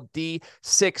FIELD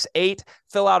 68.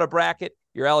 Fill out a bracket.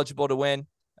 You're eligible to win.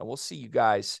 And we'll see you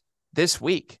guys this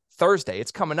week, Thursday.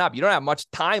 It's coming up. You don't have much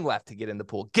time left to get in the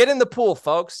pool. Get in the pool,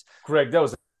 folks. Greg, that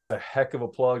was a heck of a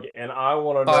plug. And I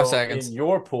want to know in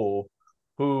your pool,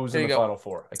 who's in the Final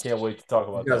Four. I can't wait to talk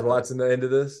about that. You guys watching the end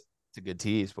of this? It's a good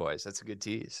tease, boys. That's a good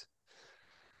tease.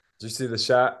 Did you see the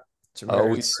shot?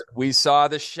 We saw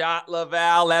the shot,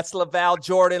 Laval. That's Laval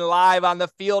Jordan live on the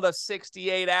Field of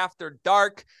 68 after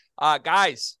dark.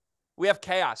 Guys, we have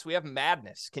chaos. We have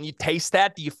madness. Can you taste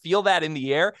that? Do you feel that in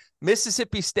the air?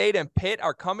 Mississippi State and Pitt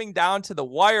are coming down to the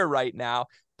wire right now.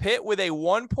 Pitt with a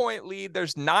 1-point lead.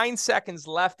 There's 9 seconds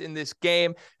left in this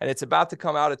game, and it's about to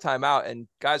come out of timeout. And,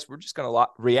 guys, we're just going to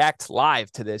react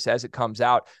live to this as it comes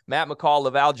out. Matt McCall,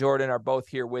 Laval Jordan are both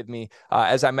here with me.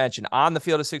 As I mentioned, on the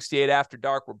Field of 68 After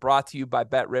Dark, we're brought to you by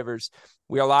Bet Rivers.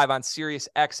 We are live on Sirius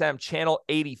XM, Channel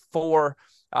 84.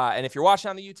 And if you're watching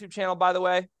on the YouTube channel, by the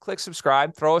way, click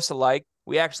subscribe, throw us a like.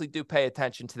 We actually do pay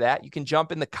attention to that. You can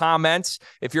jump in the comments.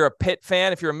 If you're a Pitt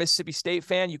fan, if you're a Mississippi State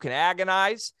fan, you can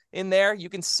agonize in there. You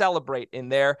can celebrate in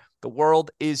there. The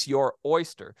world is your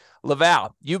oyster.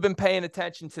 Laval, you've been paying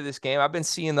attention to this game. I've been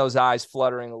seeing those eyes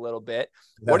fluttering a little bit.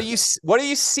 Yeah. What are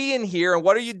you seeing here, and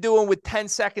what are you doing with 10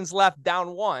 seconds left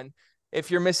down 1 if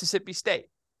you're Mississippi State?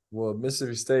 Well,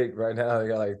 Mississippi State right now, they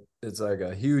got it's like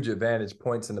a huge advantage,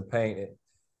 points in the paint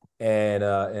and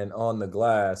on the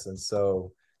glass. And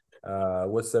so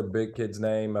what's their big kid's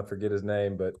name? I forget his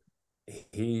name, but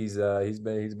he's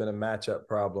been a matchup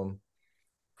problem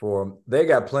for them. They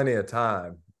got plenty of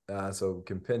time. So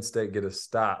can Penn State get a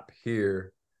stop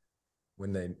here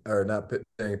when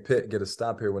Pitt get a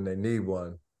stop here when they need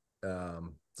one?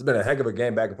 It's been a heck of a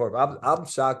game back and forth. I'm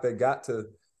shocked they got to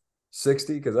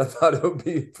 60 because I thought it would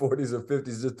be 40s or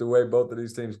 50s just the way both of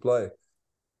these teams play.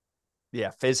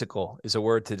 Yeah, physical is a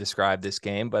word to describe this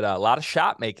game, but a lot of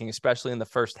shot making, especially in the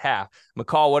first half.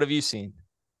 McCall, what have you seen?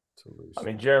 I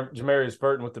mean, Jamarius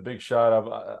Burton with the big shot.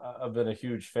 I've been a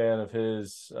huge fan of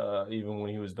his, even when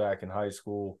he was back in high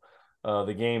school.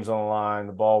 The game's on the line.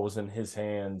 The ball was in his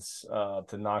hands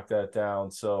to knock that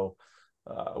down. So,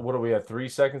 what do we have? 3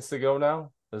 seconds to go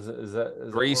now? Is that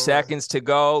 3 seconds to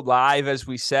go? Live, as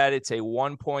we said, it's a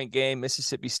 1-point game.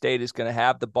 Mississippi State is going to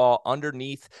have the ball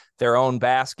underneath their own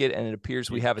basket, and it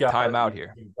appears we have a timeout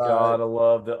here. You gotta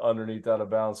love the underneath out of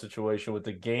bounds situation with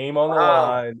the game on the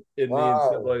line in the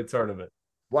NCAA tournament.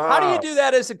 Wow. How do you do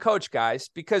that as a coach, guys?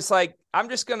 Because, I'm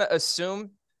just going to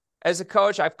assume as a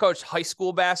coach, I've coached high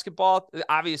school basketball,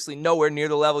 obviously nowhere near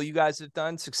the level you guys have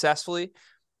done successfully.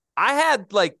 I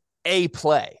had, a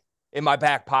play in my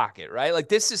back pocket, right?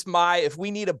 This is if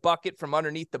we need a bucket from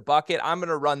underneath the bucket, I'm going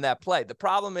to run that play. The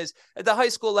problem is at the high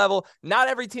school level, not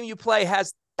every team you play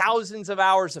has thousands of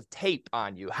hours of tape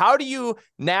on you. How do you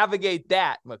navigate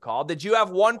that, McCall? Did you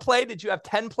have 1 play? Did you have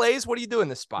 10 plays? What do you do in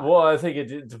this spot? Well, I think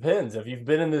it depends. If you've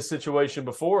been in this situation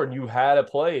before and you had a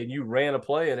play and you ran a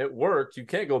play and it worked, you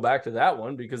can't go back to that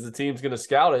one because the team's going to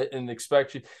scout it and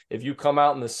expect you, if you come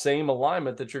out in the same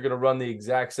alignment, that you're going to run the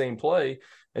exact same play.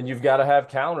 And you've got to have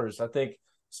counters. I think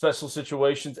special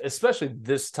situations, especially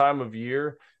this time of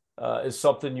year, is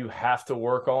something you have to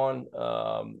work on.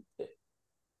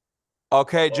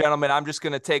 Okay, gentlemen, I'm just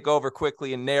going to take over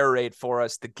quickly and narrate for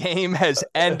us. The game has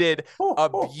ended. A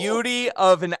beauty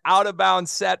of an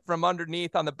out-of-bounds set from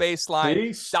underneath on the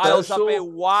baseline. Dials up a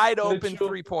wide-open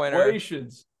three-pointer.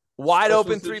 Wide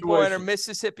open three-pointer.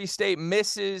 Mississippi State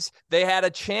misses. They had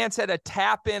a chance at a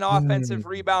tap-in offensive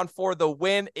rebound for the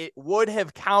win. It would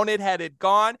have counted had it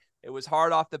gone. It was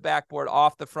hard off the backboard,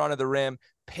 off the front of the rim.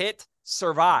 Pitt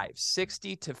survives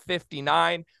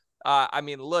 60-59.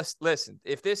 Listen,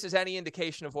 if this is any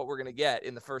indication of what we're going to get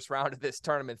in the first round of this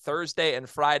tournament, Thursday and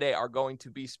Friday are going to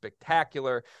be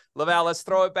spectacular. Laval, let's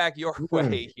throw it back your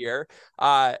way here.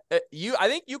 I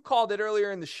think you called it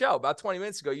earlier in the show about 20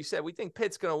 minutes ago. You said, we think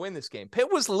Pitt's going to win this game.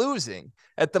 Pitt was losing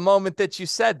at the moment that you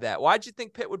said that. Why'd you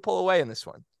think Pitt would pull away in this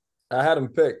one? I had him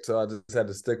picked, so I just had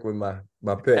to stick with my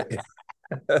pick.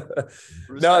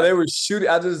 No, they were shooting.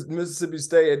 Mississippi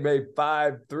State had made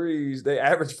 5 threes. They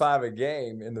averaged 5 a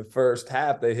game. In the first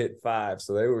half, they hit 5.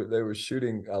 So they were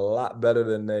shooting a lot better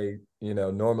than they,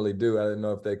 normally do. I didn't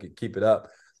know if they could keep it up.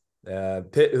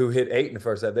 Pitt, who hit 8 in the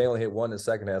first half, they only hit 1 in the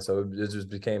second half. So it just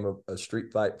became a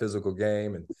street fight, physical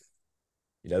game. And,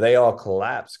 they all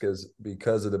collapsed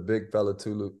because of the big fella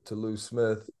Toulouse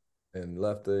Smith, and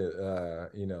left who's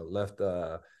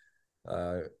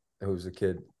the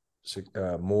kid,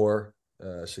 Shaquille Moore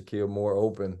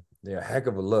open. Yeah, heck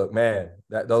of a look, man.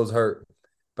 Those hurt.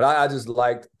 But I just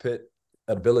liked Pitt's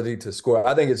ability to score.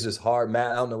 I think it's just hard,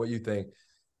 Matt. I don't know what you think.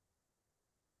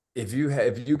 If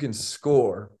you can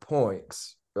score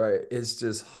points, right? It's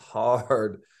just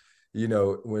hard.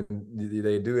 When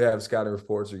they do have scouting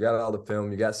reports, you got all the film,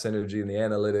 you got synergy and the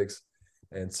analytics.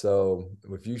 And so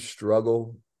if you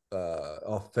struggle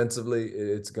offensively,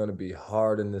 it's going to be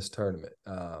hard in this tournament.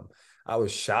 I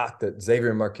was shocked that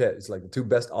Xavier and Marquette, it's like the 2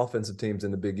 best offensive teams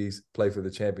in the Big East, play for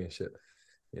the championship.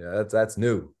 That's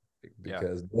new,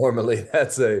 because normally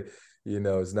that's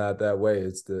it's not that way.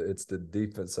 It's the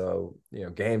defense. So,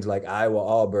 games like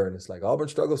Iowa-Auburn, it's like Auburn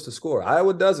struggles to score.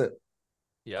 Iowa doesn't.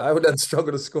 Yeah, Iowa doesn't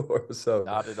struggle to score. So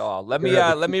not at all. Let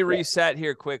me reset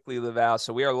here quickly, Laval.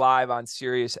 So we are live on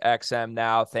Sirius XM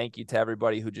now. Thank you to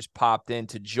everybody who just popped in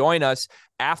to join us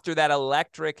after that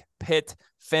electric Pitt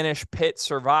finish. Pitt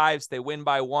survives. They win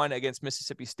by 1 against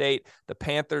Mississippi State. The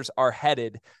Panthers are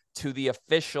headed to the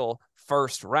official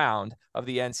first round of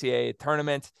the NCAA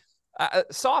tournament.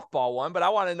 Softball one, but I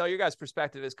want to know your guys'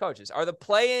 perspective as coaches. Are the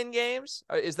play-in games?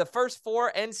 Is the first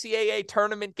 4 NCAA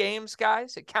tournament games,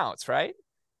 guys? It counts, right?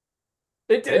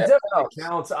 It definitely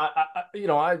counts.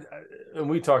 And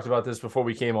we talked about this before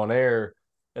we came on air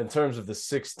in terms of the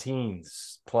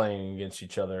 16s playing against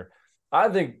each other. I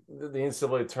think the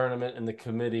NCAA tournament and the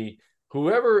committee,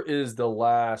 whoever is the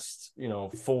last,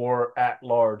 4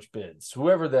 at-large bids,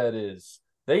 whoever that is,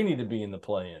 they need to be in the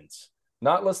play-ins.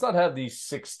 Let's not have these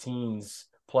 16s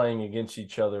playing against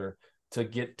each other to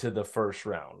get to the first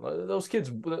round. Those kids,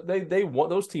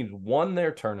 those teams won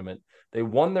their tournament. They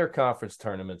won their conference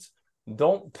tournaments.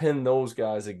 Don't pin those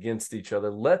guys against each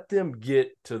other. Let them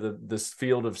get to this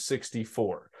field of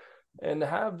 64 and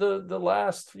have the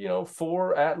last,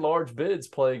 4 at-large bids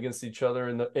play against each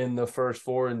other in the first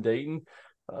 4 in Dayton,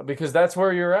 because that's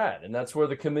where you're at, and that's where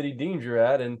the committee deems you're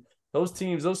at. And those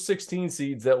teams, those 16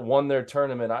 seeds that won their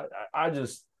tournament, I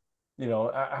just,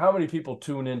 how many people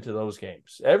tune into those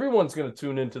games? Everyone's going to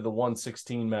tune into the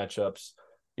 1-16 matchups,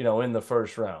 in the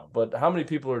first round. But how many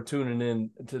people are tuning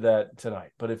in to that tonight?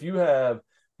 But if you have,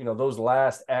 those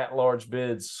last at-large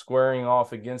bids squaring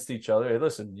off against each other, hey,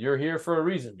 listen, you're here for a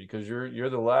reason, because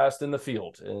you're the last in the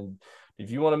field. And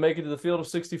if you want to make it to the field of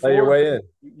 64, play your way in.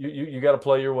 You got to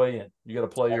play your way in. You got to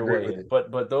play your way in.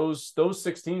 But those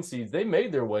 16 seeds, they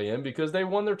made their way in because they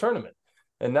won their tournament.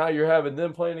 And now you're having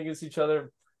them playing against each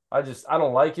other. I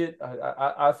don't like it.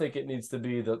 I think it needs to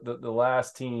be the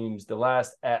last teams, the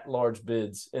last at-large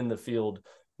bids in the field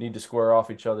need to square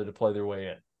off each other to play their way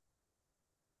in.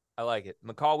 I like it.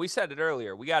 McCall, we said it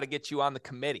earlier. We got to get you on the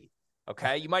committee.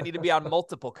 Okay, you might need to be on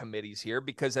multiple committees here,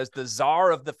 because as the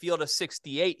czar of the field of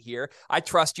 68 here, I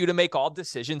trust you to make all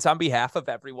decisions on behalf of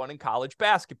everyone in college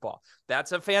basketball.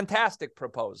 That's a fantastic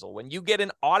proposal. When you get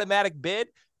an automatic bid,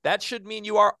 that should mean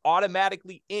you are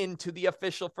automatically into the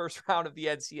official first round of the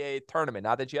NCAA tournament.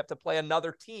 Not that you have to play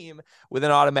another team with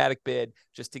an automatic bid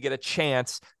just to get a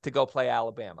chance to go play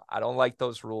Alabama. I don't like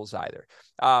those rules either.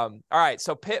 All right,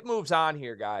 so Pitt moves on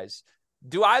here, guys.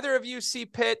 Do either of you see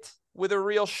Pitt with a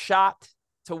real shot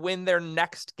to win their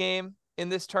next game in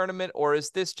this tournament? Or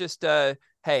is this just hey,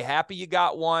 happy you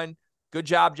got one. Good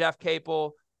job, Jeff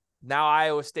Capel. Now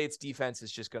Iowa State's defense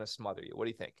is just going to smother you. What do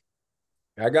you think?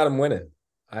 I got them winning.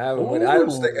 I have them winning.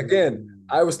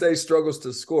 Iowa State struggles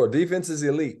to score. Defense is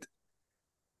elite,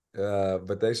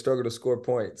 but they struggle to score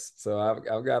points. So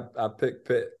I picked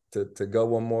Pitt to go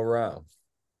one more round.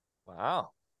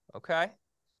 Wow. Okay.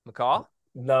 McCall?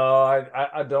 No,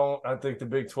 I don't. I think the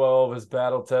Big 12 is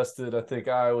battle tested. I think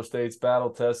Iowa State's battle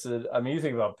tested. I mean, you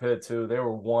think about Pitt too. They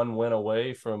were 1 win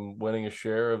away from winning a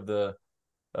share of the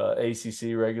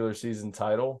ACC regular season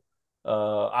title.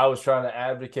 I was trying to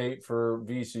advocate for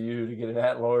VCU to get an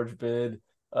at-large bid,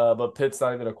 but Pitt's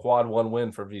not even a quad 1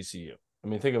 win for VCU. I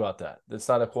mean, think about that. It's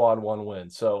not a quad 1 win.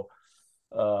 So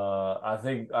I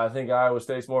think Iowa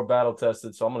State's more battle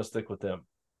tested. So I'm going to stick with them.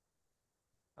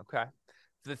 Okay.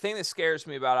 The thing that scares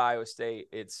me about Iowa State,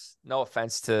 it's no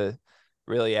offense to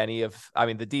really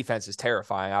the defense is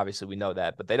terrifying. Obviously we know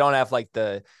that, but they don't have like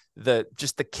the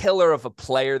killer of a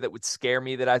player that would scare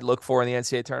me that I'd look for in the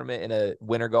NCAA tournament in a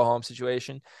win or go home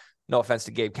situation. No offense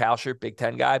to Gabe Kalsher, Big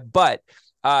Ten guy. But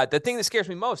the thing that scares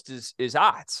me most is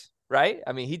odds, right?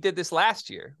 I mean, he did this last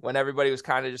year when everybody was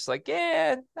kind of just like,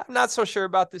 yeah, I'm not so sure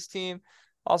about this team.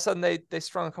 All of a sudden, they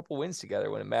strung a couple wins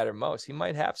together when it mattered most. He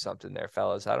might have something there,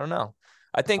 fellas. I don't know.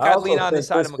 I think I'd lean on the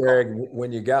side of McCall. Greg,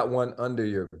 when you got one under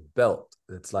your belt,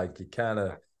 it's like you kind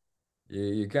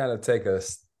of take a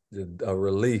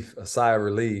relief, a sigh of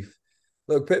relief.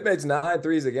 Look, Pitt makes 9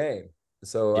 threes a game.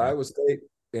 So Yeah. Iowa State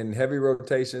in heavy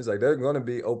rotations, like they're going to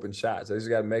be open shots. They just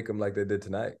got to make them like they did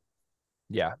tonight.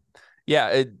 Yeah.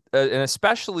 Yeah, an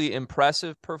especially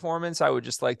impressive performance, I would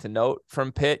just like to note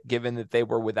from Pitt, given that they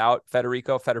were without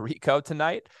Federico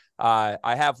tonight. I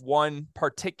have one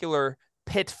particular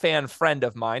Pitt fan friend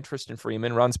of mine, Tristan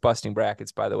Freeman, runs Busting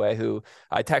Brackets, by the way, who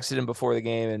I texted him before the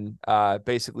game and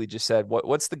basically just said,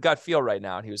 what's the gut feel right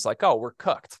now? And he was like, oh, we're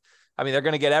cooked. I mean, they're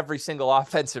going to get every single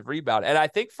offensive rebound. And I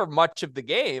think for much of the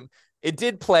game, it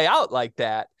did play out like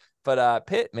that. But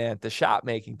Pitt, man, the shot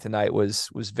making tonight was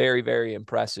very, very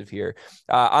impressive here.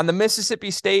 On the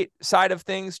Mississippi State side of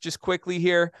things, just quickly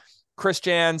here, Chris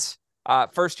Jans,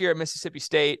 first year at Mississippi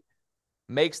State,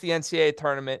 makes the NCAA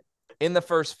tournament in the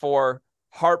first 4,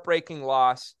 heartbreaking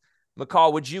loss.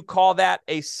 McCall, would you call that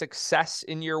a success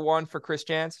in year 1 for Chris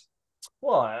Jans?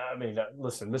 Well, I mean,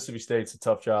 listen, Mississippi State's a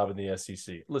tough job in the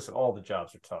SEC. Listen, all the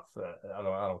jobs are tough. I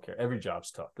don't care. Every job's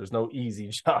tough. There's no easy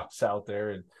jobs out there,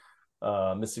 and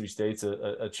Mississippi State's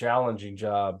a challenging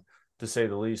job, to say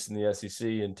the least, in the SEC,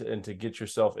 and to get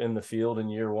yourself in the field in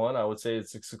year 1, I would say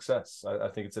it's a success. I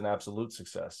think it's an absolute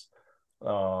success.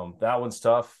 That one's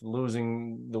tough.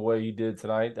 Losing the way he did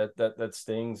tonight, that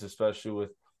stings, especially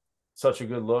with such a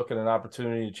good look and an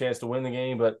opportunity, a chance to win the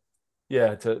game. But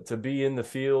yeah, to be in the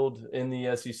field in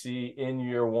the SEC in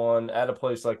year 1 at a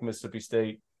place like Mississippi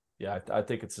State, yeah, I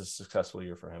think it's a successful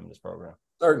year for him in this program.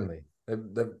 Certainly.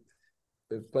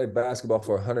 They've played basketball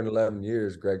for 111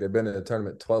 years, Greg. They've been in the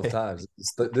tournament 12 times.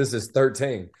 This is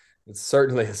 13. It's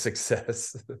certainly a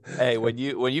success. Hey, when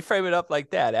you frame it up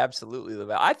like that,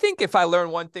 absolutely. I think if I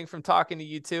learn one thing from talking to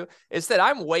you two, it's that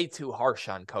I'm way too harsh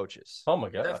on coaches. Oh my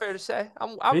God. Is that fair to say?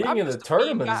 Being in the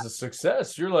tournament is a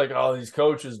success. You're like, oh, these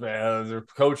coaches, man, they're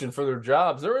coaching for their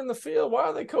jobs. They're in the field. Why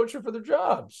are they coaching for their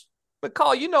jobs?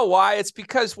 McCall, you know why? It's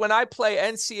because when I play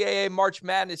NCAA March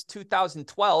Madness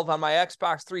 2012 on my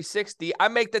Xbox 360, I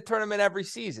make the tournament every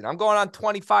season. I'm going on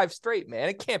 25 straight, man.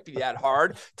 It can't be that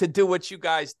hard to do what you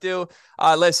guys do.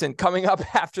 Listen, coming up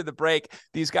after the break,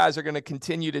 these guys are going to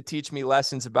continue to teach me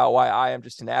lessons about why I am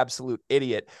just an absolute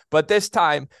idiot. But this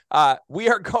time, we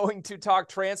are going to talk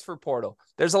transfer portal.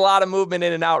 There's a lot of movement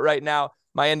in and out right now.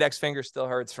 My index finger still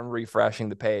hurts from refreshing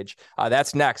the page.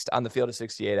 That's next on the Field of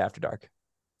 68 After Dark.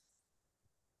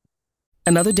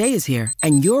 Another day is here,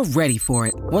 and you're ready for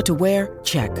it. What to wear?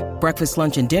 Check. Breakfast,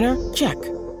 lunch, and dinner? Check.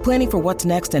 Planning for what's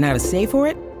next and how to save for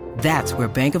it? That's where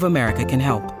Bank of America can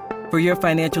help. For your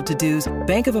financial to-dos,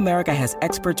 Bank of America has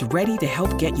experts ready to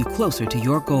help get you closer to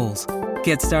your goals.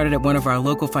 Get started at one of our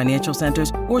local financial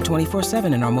centers or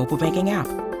 24/7 in our mobile banking app.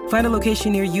 Find a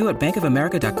location near you at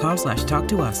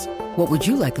bankofamerica.com/talktous. What would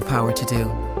you like the power to do?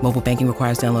 Mobile banking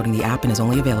requires downloading the app and is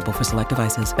only available for select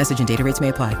devices. Message and data rates may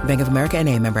apply. Bank of America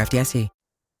N.A., member FDIC.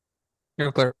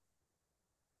 You're clear.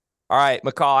 All right,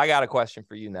 McCall, I got a question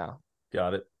for you now.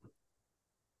 Got it.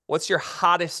 What's your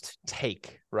hottest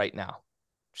take right now?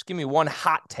 Just give me one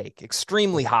hot take.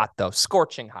 Extremely hot, though.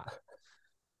 Scorching hot.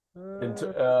 In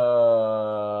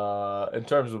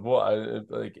terms of what,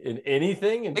 like in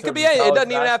anything? It could be. It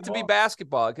doesn't even have to be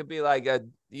basketball. It could be like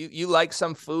you like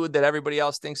some food that everybody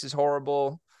else thinks is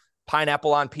horrible.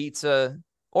 Pineapple on pizza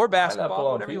or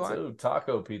basketball, whatever you want. Ooh,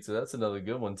 taco pizza. That's another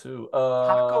good one too.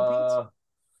 Taco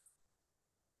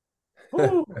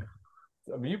pizza.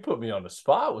 I mean, you put me on the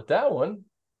spot with that one.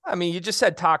 I mean, you just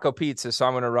said taco pizza, so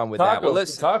I'm going to run with that. Well,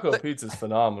 listen, taco pizza is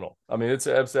phenomenal. I mean, it's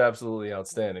absolutely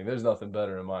outstanding. There's nothing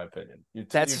better, in my opinion.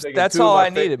 That's all I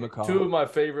needed, McCall. 2 of my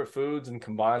favorite foods and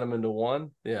combine them into one.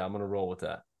 Yeah, I'm going to roll with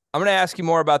that. I'm going to ask you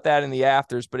more about that in the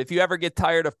afters, but if you ever get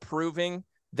tired of proving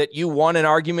that you won an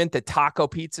argument that taco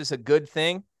pizza is a good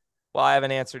thing, well, I have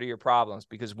an answer to your problems,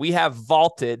 because we have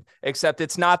Vaulted, except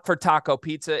it's not for taco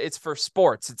pizza. It's for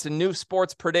sports. It's a new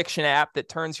sports prediction app that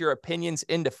turns your opinions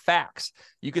into facts.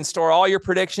 You can store all your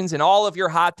predictions and all of your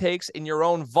hot takes in your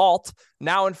own vault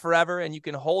now and forever, and you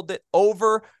can hold it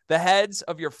over the heads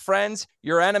of your friends,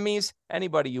 your enemies,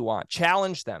 anybody you want.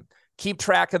 Challenge them. Keep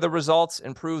track of the results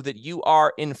and prove that you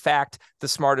are, in fact, the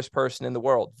smartest person in the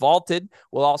world. Vaulted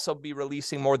will also be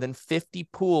releasing more than 50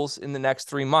 pools in the next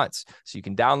 3 months. So you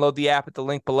can download the app at the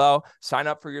link below, sign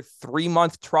up for your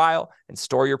 3-month trial, and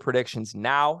store your predictions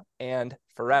now and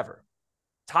forever.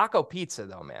 Taco pizza,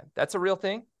 though, man. That's a real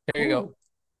thing. Here you go.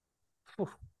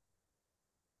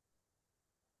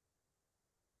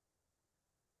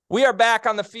 We are back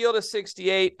on the field of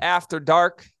 68 after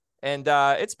dark, and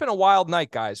it's been a wild night,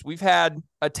 guys. We've had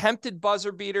attempted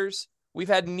buzzer beaters. We've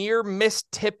had near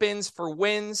missed tip-ins for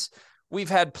wins. We've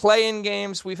had play-in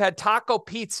games. We've had taco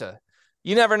pizza.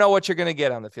 You never know what you're going to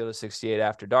get on the field of 68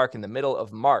 after dark in the middle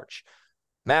of March.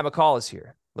 Matt McCall is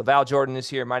here. LaVal Jordan is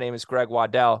here. My name is Greg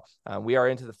Waddell. We are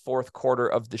into the fourth quarter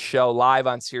of the show live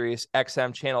on Sirius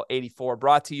XM channel 84,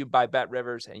 brought to you by Bet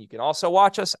Rivers. And you can also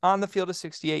watch us on the Field of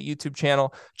 68 YouTube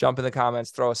channel. Jump in the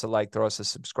comments, throw us a like, throw us a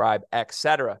subscribe,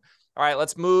 etc. All right,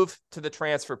 let's move to the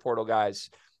transfer portal, guys.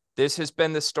 This has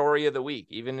been the story of the week,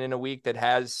 even in a week that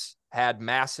has had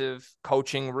massive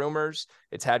coaching rumors.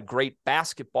 It's had great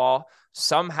basketball.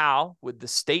 Somehow, with the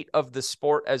state of the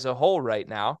sport as a whole right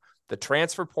now, the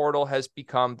transfer portal has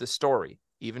become the story,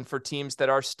 even for teams that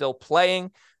are still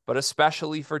playing, but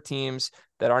especially for teams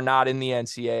that are not in the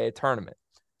NCAA tournament.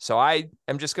 So I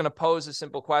am just going to pose a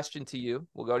simple question to you.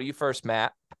 We'll go to you first,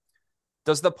 Matt.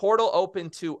 Does the portal open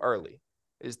too early?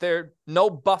 Is there no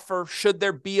buffer? Should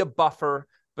there be a buffer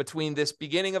between this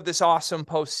beginning of this awesome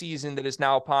postseason that is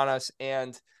now upon us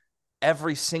and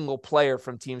every single player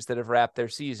from teams that have wrapped their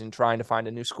season trying to find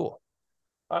a new school?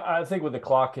 I think when the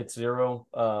clock hits zero,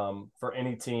 for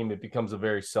any team, it becomes a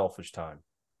very selfish time.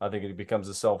 I think it becomes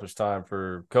a selfish time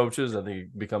for coaches. I think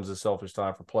it becomes a selfish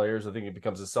time for players. I think it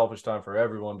becomes a selfish time for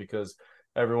everyone because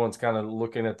everyone's kind of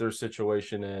looking at their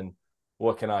situation and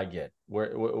what can I get?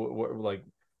 Where like,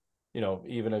 you know,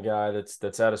 even a guy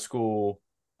that's out of school,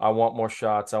 I want more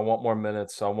shots, I want more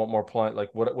minutes, I want more play, like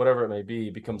whatever it may be,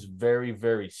 it becomes very,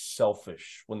 very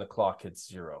selfish when the clock hits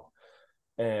zero.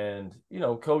 And, you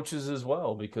know, coaches as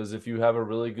well, because if you have a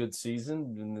really good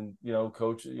season and then, you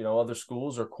know, other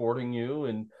schools are courting you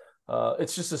and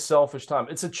it's just a selfish time.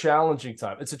 It's a challenging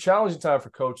time. It's a challenging time for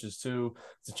coaches too.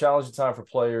 It's a challenging time for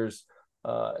players.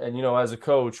 And, you know, as a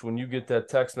coach, when you get that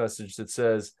text message that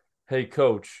says, hey,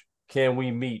 coach, can we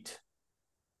meet?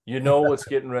 You know what's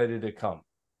getting ready to come.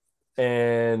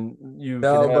 And you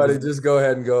buddy, just go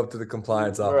ahead and go up to the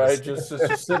compliance office. Right, just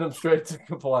send them straight to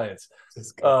compliance.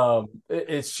 I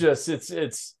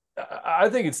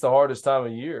think it's the hardest time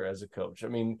of year as a coach. I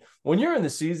mean, when you're in the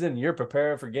season, you're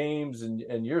preparing for games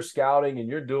and you're scouting and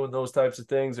you're doing those types of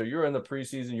things, or you're in the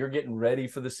preseason, you're getting ready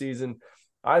for the season.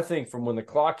 I think from when the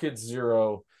clock hits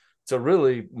zero to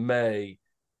really May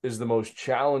is the most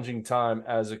challenging time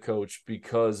as a coach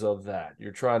because of that.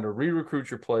 You're trying to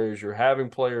re-recruit your players. You're having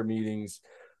player meetings.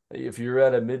 If you're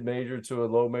at a mid-major to a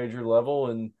low-major level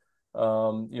and,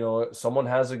 you know, someone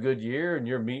has a good year and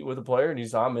you're meeting with a player and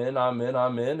he's, I'm in.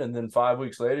 And then 5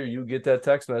 weeks later, you get that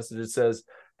text message that says,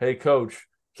 hey, coach,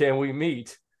 can we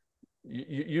meet?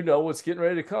 You know what's getting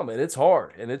ready to come. And it's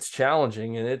hard and it's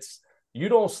challenging and you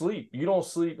don't sleep. I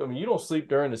mean, you don't sleep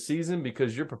during the season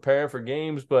because you're preparing for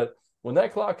games, but when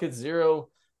that clock hits zero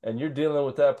and you're dealing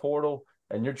with that portal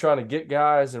and you're trying to get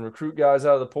guys and recruit guys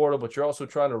out of the portal, but you're also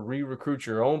trying to re-recruit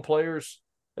your own players,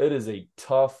 it is a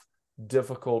tough,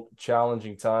 difficult,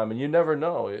 challenging time. And you never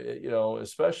know, you know,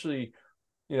 especially,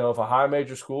 you know, if a high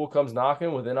major school comes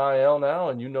knocking with NIL now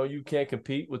and you know you can't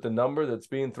compete with the number that's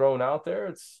being thrown out there,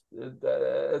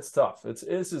 it's tough. This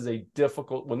is a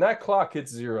difficult – when that clock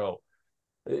hits zero –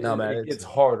 it's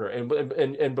harder.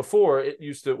 And before it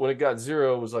used to, when it got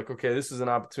zero, it was like, okay, this is an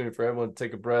opportunity for everyone to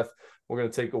take a breath. We're going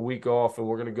to take a week off and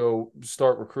we're going to go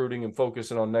start recruiting and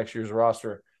focusing on next year's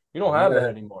roster. You don't have that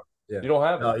anymore. Yeah. You don't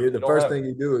have it. The first thing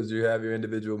you do is you have your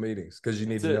individual meetings because you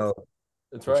need to know.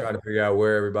 That's right. Trying to figure out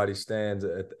where everybody stands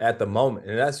at the moment.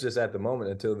 And that's just at the moment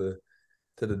until the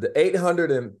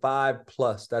 805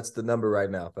 plus. That's the number right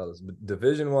now, fellas.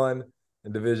 Division I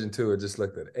and Division II, I just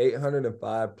looked at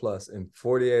 805 plus in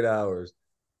 48 hours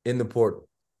in the portal.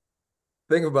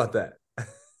 Think about that.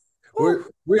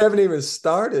 We haven't even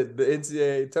started the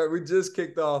NCAA tournament. We just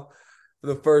kicked off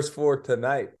the first four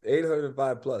tonight.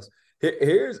 805 plus.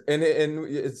 It's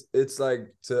like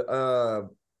to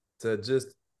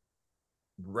just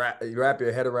wrap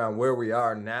your head around where we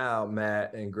are now,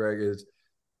 Matt and Greg, is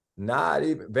not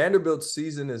even Vanderbilt's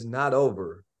season is not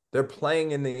over. They're playing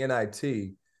in the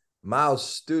NIT.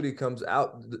 Miles Studi comes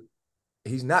out.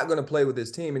 He's not going to play with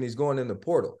his team, and he's going in the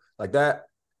portal. Like that,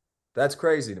 that's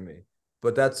crazy to me.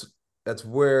 But that's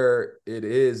where it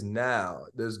is now.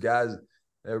 There's guys,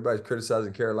 everybody's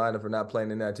criticizing Carolina for not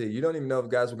playing in the NIT. You don't even know if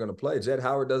guys are going to play. Jett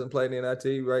Howard doesn't play in the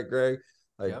NIT, right, Greg?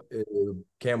 Like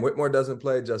Cam Whitmore doesn't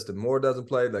play. Justin Moore doesn't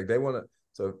play. Like they want to.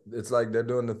 So it's like they're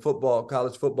doing the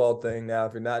college football thing now.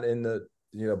 If you're not in the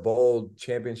bowl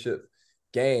championship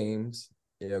games,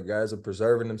 guys are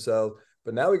preserving themselves.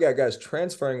 But now we got guys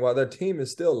transferring while their team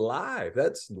is still live.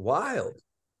 That's wild.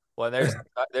 Well, there's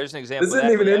an example. This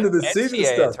isn't even into the season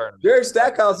NCAA stuff. tournament. Jerry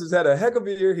Stackhouse has had a heck of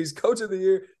a year. He's coach of the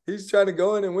year. He's trying to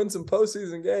go in and win some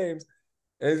postseason games.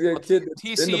 And he's got a kid that's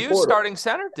in the TCU portal. starting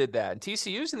center did that. And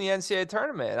TCU's in the NCAA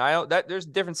tournament. And I know that there's a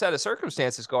different set of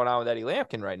circumstances going on with Eddie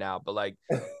Lampkin right now. But like,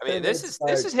 I mean, this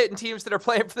is hitting teams that are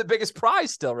playing for the biggest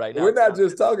prize still right now. We're not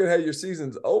just talking, hey, your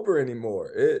season's over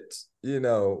anymore. It's,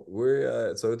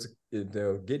 we're so it's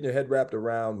getting your head wrapped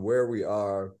around where we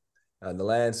are and the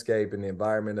landscape and the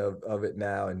environment of it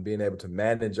now, and being able to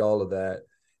manage all of that,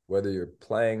 whether you're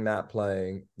playing, not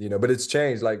playing, but it's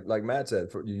changed. Like Matt said,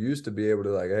 you used to be able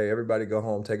to hey, everybody go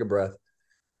home, take a breath.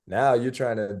 Now you're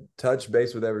trying to touch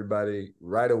base with everybody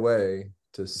right away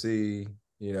to see,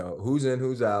 who's in,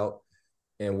 who's out,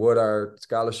 and what our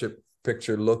scholarship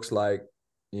picture looks like,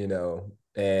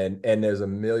 and there's a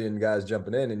million guys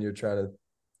jumping in, and you're trying to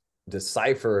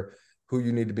decipher who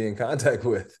you need to be in contact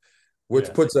with,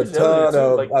 which puts a ton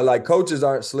of coaches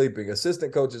aren't sleeping,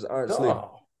 assistant coaches aren't sleeping.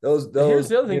 Those. Here's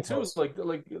the other thing too is like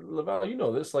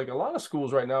Laval, this, like a lot of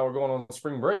schools right now are going on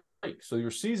spring break, so your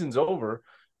season's over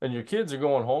and your kids are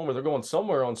going home or they're going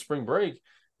somewhere on spring break,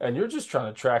 and you're just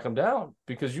trying to track them down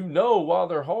because while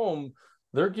they're home,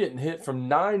 they're getting hit from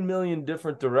 9 million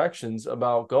different directions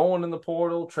about going in the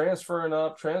portal, transferring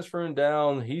up, transferring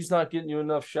down. He's not getting you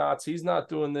enough shots. He's not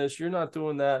doing this. You're not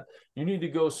doing that. You need to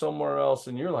go somewhere else.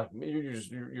 And you're like,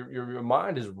 your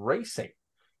mind is racing.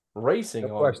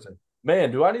 No question.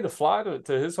 Man, do I need to fly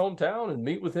to his hometown and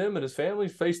meet with him and his family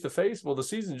face to face? Well, the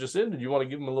season just ended. You want to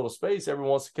give them a little space.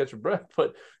 Everyone wants to catch a breath,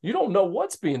 but you don't know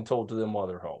what's being told to them while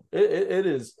they're home. It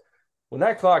is. When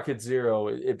that clock hits zero,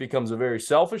 it becomes a very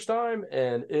selfish time,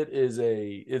 and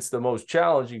it's the most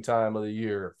challenging time of the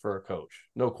year for a coach.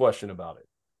 No question about it.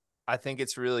 I think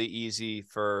it's really easy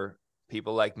for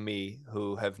people like me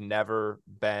who have never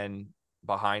been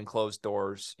behind closed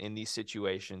doors in these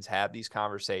situations, have these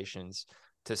conversations,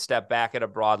 to step back at a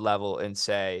broad level and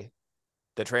say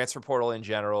the transfer portal in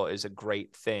general is a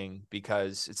great thing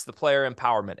because it's the player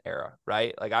empowerment era,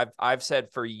 right? Like I've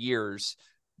said for years,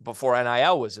 before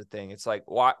NIL was a thing, it's like,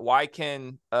 why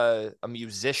can a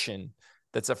musician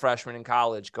that's a freshman in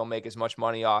college go make as much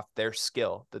money off their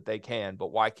skill that they can,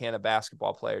 but why can't a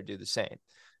basketball player do the same?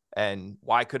 And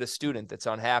why could a student that's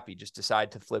unhappy just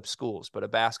decide to flip schools, but a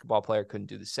basketball player couldn't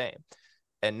do the same?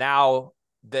 And now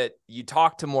that you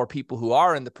talk to more people who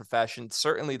are in the profession,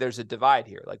 certainly there's a divide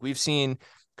here. Like we've seen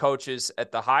coaches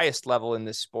at the highest level in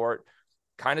this sport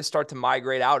kind of start to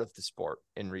migrate out of the sport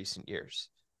in recent years.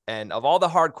 And of all the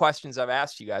hard questions I've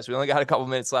asked you guys, we only got a couple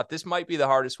minutes left. This might be the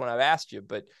hardest one I've asked you,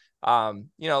 but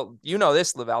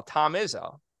this, Laval, Tom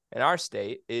Izzo in our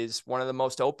state is one of the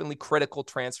most openly critical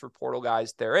transfer portal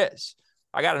guys there is.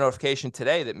 I got a notification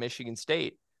today that Michigan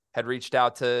State had reached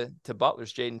out to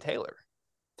Butler's Jaden Taylor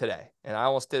today. And I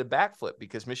almost did a backflip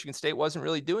because Michigan State wasn't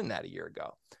really doing that a year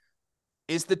ago.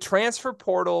 Is the transfer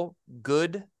portal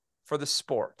good for the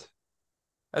sport?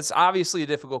 That's obviously a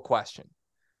difficult question,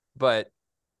 but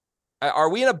are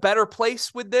we in a better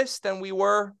place with this than we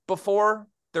were before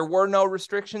there were no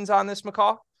restrictions on this,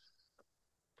 McCall?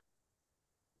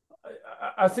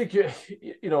 I think,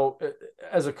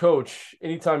 as a coach,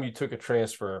 anytime you took a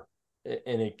transfer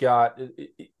and it got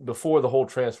before the whole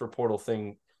transfer portal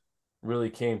thing really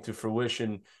came to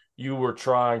fruition, you were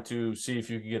trying to see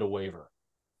if you could get a waiver,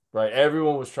 right?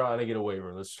 Everyone was trying to get a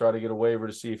waiver. Let's try to get a waiver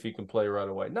to see if he can play right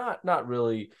away. Not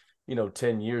really.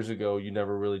 10 years ago, you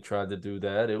never really tried to do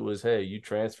that. It was, hey, you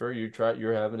transfer,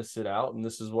 you're having to sit out, and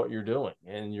this is what you're doing.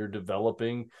 And you're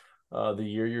developing the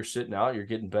year you're sitting out, you're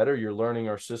getting better, you're learning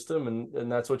our system, and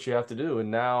that's what you have to do.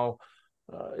 And now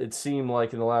it seemed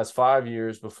like in the last 5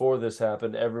 years before this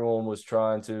happened, everyone was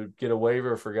trying to get a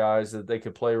waiver for guys that they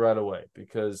could play right away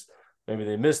because maybe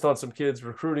they missed on some kids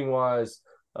recruiting-wise.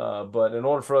 But in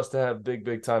order for us to have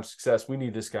big time success, we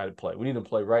need this guy to play. We need him to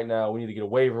play right now. We need to get a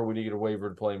waiver. We need to get a waiver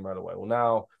to play him right away. Well,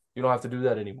 now you don't have to do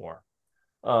that anymore.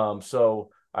 So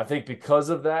I think because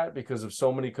of that, because of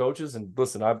so many coaches, and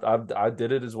listen, I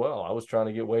did it as well. I was trying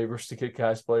to get waivers to get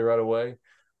guys to play right away.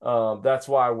 That's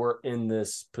why we're in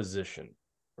this position,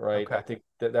 right? Okay. I think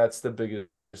that's the biggest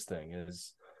thing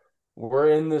is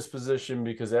we're in this position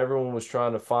because everyone was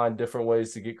trying to find different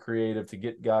ways to get creative, to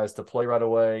get guys to play right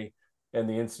away. And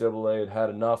the NCAA had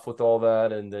enough with all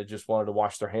that, and they just wanted to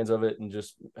wash their hands of it and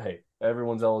just, hey,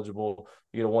 everyone's eligible.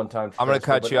 You get a one-time transfer. I'm going to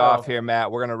cut you off here, Matt.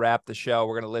 We're going to wrap the show.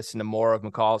 We're going to listen to more of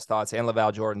McCall's thoughts and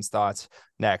Laval Jordan's thoughts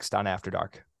next on After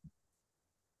Dark.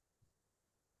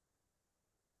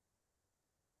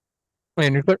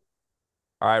 And you're clear.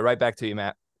 All right, right back to you,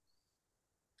 Matt.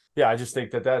 Yeah, I just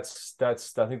think that's I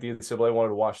think the NCAA wanted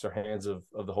to wash their hands of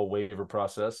the whole waiver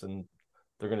process, and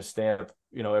They're going to stamp,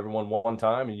 everyone one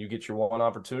time and you get your one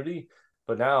opportunity.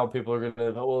 But now people are going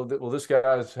to, well, this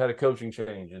guy's had a coaching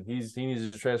change and he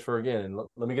needs to transfer again. And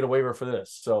let me get a waiver for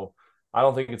this. So I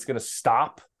don't think it's going to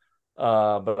stop.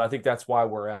 But I think that's why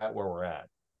we're at where we're at.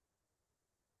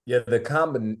 Yeah, the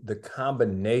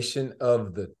combination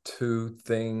of the two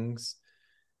things,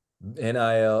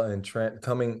 NIL and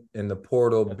coming in the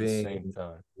portal, being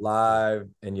live,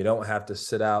 and you don't have to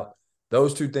sit out.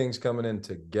 Those two things coming in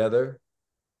together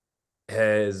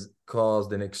has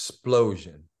caused an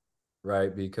explosion,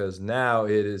 right? Because now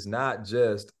it is not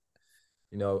just,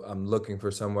 I'm looking for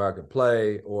somewhere I could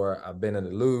play, or I've been in a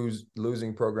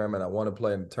losing program and I want to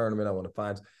play in the tournament. I want to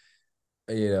find,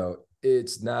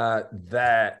 it's not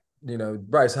that,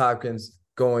 Bryce Hopkins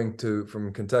going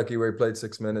from Kentucky where he played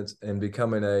 6 minutes and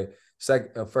becoming a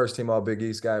first team all Big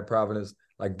East guy at Providence.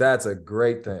 Like, that's a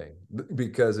great thing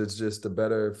because it's just a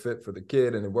better fit for the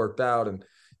kid, and it worked out. And,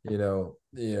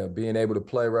 being able to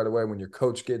play right away when your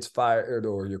coach gets fired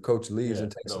or your coach leaves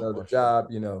and takes another job,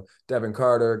 Devin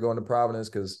Carter going to Providence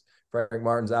because Frank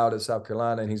Martin's out at South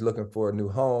Carolina and he's looking for a new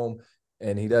home,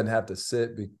 and he doesn't have to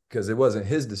sit because it wasn't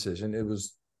his decision. It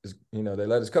was, they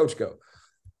let his coach go.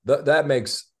 That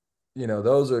makes,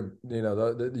 those are,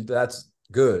 that's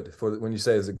good for when you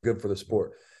say is it good for the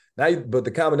sport. Now, but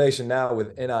the combination now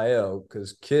with NIL,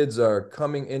 because kids are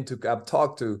coming into, I've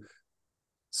talked to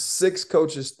 6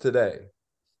 coaches today,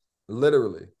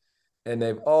 literally, and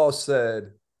they've all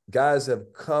said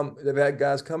they've had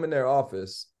guys come in their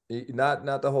office,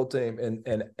 not the whole team,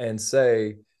 and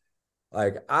say,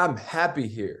 like, I'm happy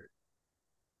here,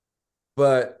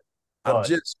 but I'm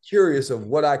just curious of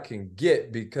what I can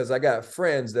get because I got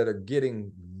friends that are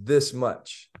getting this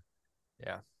much.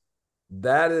 Yeah.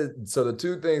 That is, so the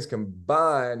two things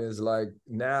combined is like,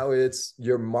 now it's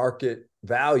your market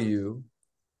value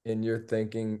in your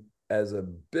thinking as a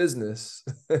business.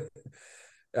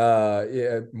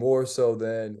 More so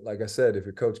than, like I said, if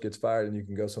your coach gets fired and you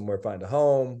can go somewhere, find a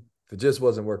home, if it just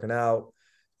wasn't working out,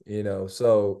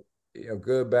 so,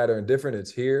 good, bad, or indifferent,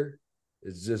 it's here.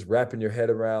 It's just wrapping your head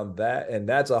around that. And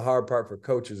that's a hard part for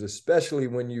coaches, especially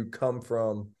when you come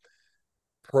from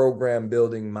program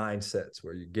building mindsets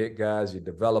where you get guys, you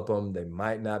develop them. They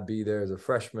might not be there as a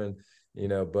freshman,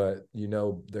 but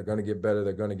they're going to get better.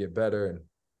 They're going to get better. And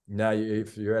now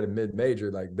if you're at a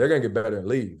mid-major, like, they're going to get better and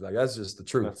leave. Like, that's just the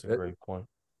truth. That's a great point.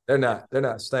 They're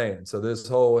not staying. So this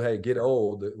whole, hey, get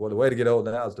old. Well, the way to get old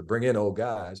now is to bring in old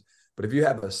guys. But if you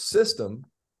have a system,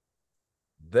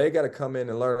 they got to come in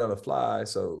and learn on the fly.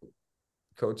 So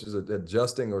coaches are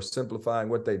adjusting or simplifying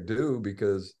what they do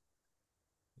because,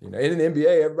 in an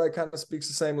NBA, everybody kind of speaks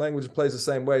the same language and plays the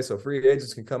same way. So free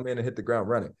agents can come in and hit the ground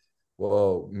running.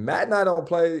 Well, Matt and I don't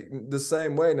play the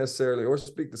same way necessarily or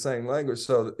speak the same language.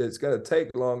 So it's going to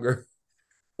take longer,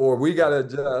 or we got to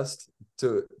adjust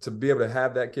to be able to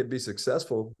have that kid be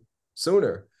successful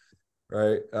sooner,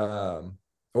 right?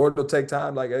 Or it'll take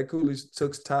time. Like Ed Cooley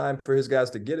took time for his guys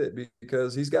to get it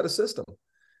because he's got a system.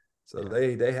 So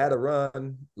they had a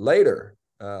run later.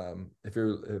 If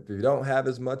you don't have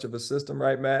as much of a system,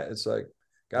 right, Matt, it's like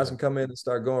guys can come in and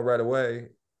start going right away.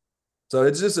 So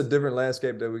it's just a different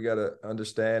landscape that we got to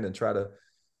understand and try to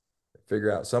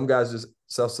figure out. Some guys just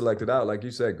self-selected out, like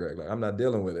you said, Greg. Like, I'm not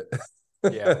dealing with it.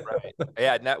 Yeah, right.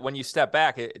 Yeah, when you step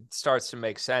back, it starts to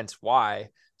make sense why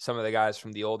some of the guys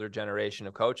from the older generation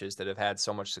of coaches that have had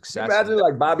so much success. Imagine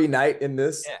like Bobby Knight in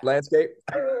this landscape.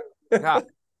 God,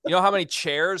 you know how many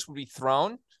chairs would be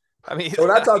thrown? I mean, when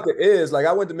I talked to Iz, like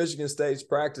I went to Michigan State's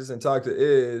practice and talked to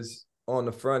Iz on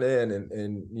the front end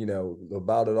and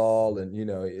about it all and,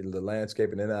 the landscape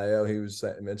and NIL. He was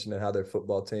mentioning how their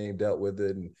football team dealt with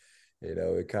it. And,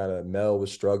 it kind of, Mel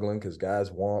was struggling because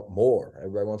guys want more.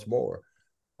 Everybody wants more.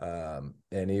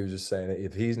 And he was just saying that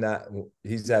if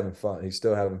he's having fun. He's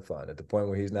still having fun at the point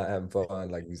where he's not having fun,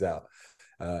 like he's out.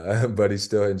 But he's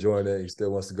still enjoying it. He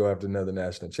still wants to go after another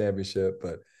national championship.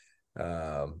 But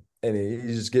and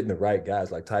he's just getting the right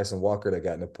guys like Tyson Walker that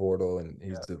got in the portal, and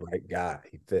he's the right guy.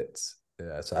 He fits.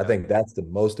 Yeah, so I think that's the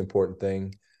most important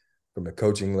thing from a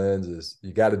coaching lens is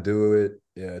you got to do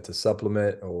it to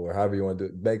supplement or however you want to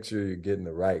do it. Make sure you're getting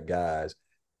the right guys.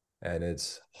 And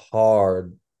it's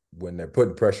hard when they're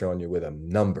putting pressure on you with a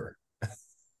number.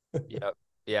 Yep.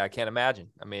 Yeah, I can't imagine.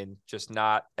 I mean, just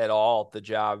not at all the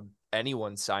job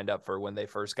anyone signed up for when they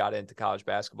first got into college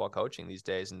basketball coaching these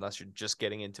days, unless you're just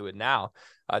getting into it now.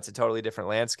 It's a totally different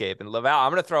landscape. And Laval, I'm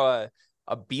going to throw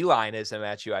a beelineism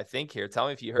at you, I think, here. Tell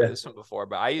me if you heard this one before,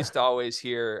 but I used to always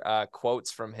hear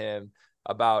quotes from him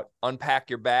about unpack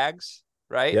your bags,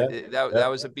 right? That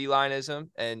was a beelineism.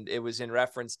 And it was in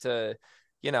reference to,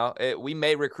 we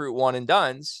may recruit one and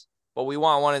dones, but we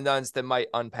want one and dones that might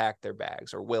unpack their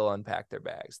bags or will unpack their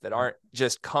bags, that aren't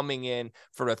just coming in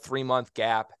for a 3-month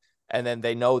gap and then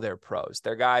they know they're pros.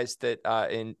 They're guys that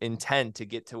intend to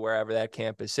get to wherever that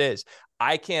campus is.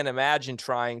 I can't imagine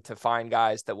trying to find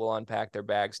guys that will unpack their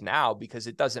bags now, because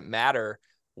it doesn't matter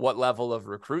what level of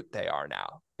recruit they are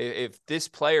now. If this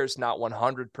player's not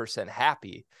 100%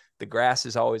 happy, the grass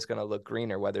is always going to look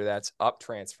greener, whether that's up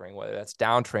transferring, whether that's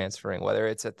down transferring, whether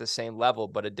it's at the same level,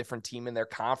 but a different team in their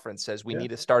conference says we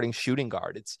need a starting shooting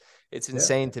guard. It's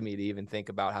insane to me to even think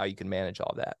about how you can manage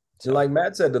all that. So, like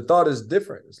Matt said, the thought is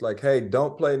different. It's like, hey,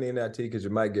 don't play in the NIT because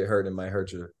you might get hurt. It might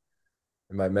hurt you.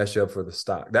 It might mess you up for the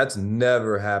stock. That's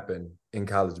never happened in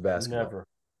college basketball.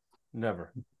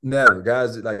 Never.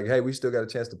 Guys, like, hey, we still got a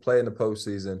chance to play in the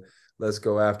postseason. Let's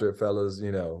go after it, fellas.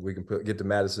 You know, we can get to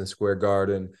Madison Square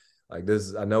Garden. Like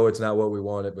this, I know it's not what we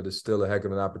wanted, but it's still a heck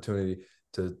of an opportunity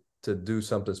to do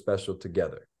something special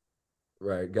together,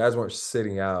 right? Guys weren't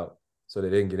sitting out so they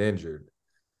didn't get injured,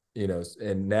 you know.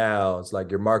 And now it's like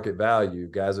your market value.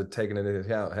 Guys are taking it into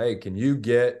account. Hey, can you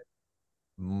get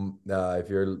if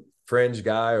you're a fringe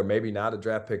guy or maybe not a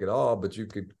draft pick at all, but you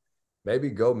could maybe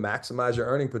go maximize your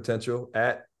earning potential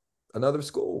at another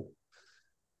school,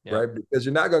 right? Because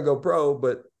you're not going to go pro,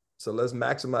 but so let's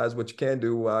maximize what you can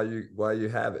do while you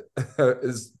have it.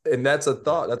 And that's a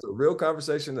thought. That's a real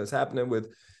conversation that's happening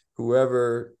with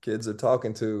whoever kids are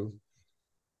talking to.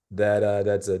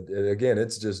 Again,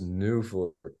 it's just new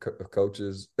for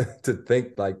coaches to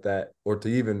think like that, or to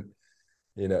even,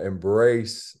 you know,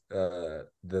 embrace the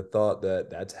thought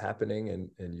that that's happening,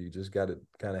 and you just got to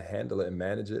kind of handle it and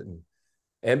manage it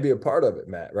and be a part of it,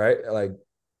 Matt, right? Like,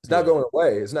 it's not going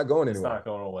away. It's not going anywhere. It's not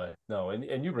going away. No,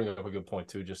 and you bring up a good point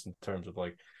too, just in terms of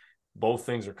like both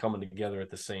things are coming together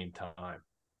at the same time,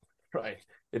 right?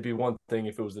 It'd be one thing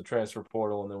if it was the transfer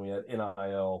portal and then we had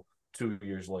NIL 2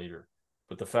 years later,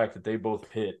 but the fact that they both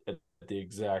hit at the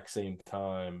exact same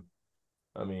time,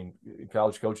 I mean,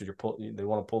 college coaches they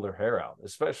want to pull their hair out,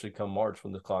 especially come March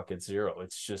when the clock hits zero.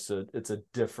 It's just it's a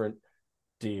different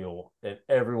deal, and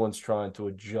everyone's trying to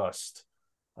adjust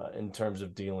in terms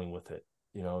of dealing with it.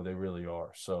 You know, they really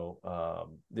are. So, I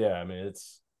mean,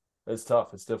 it's tough.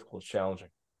 It's difficult. It's challenging.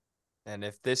 And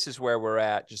if this is where we're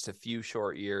at just a few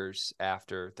short years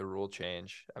after the rule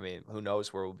change, I mean, who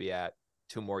knows where we'll be at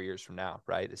 2 more years from now,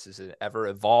 right? This is an ever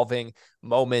evolving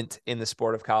moment in the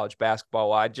sport of college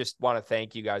basketball. Well, I just want to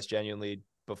thank you guys genuinely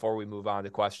before we move on to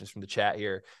questions from the chat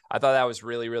here. I thought that was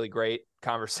really, really great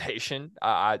conversation.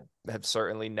 I have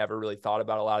certainly never really thought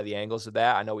about a lot of the angles of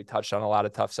that. I know we touched on a lot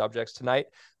of tough subjects tonight,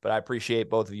 but I appreciate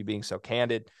both of you being so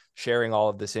candid, sharing all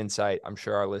of this insight. I'm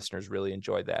sure our listeners really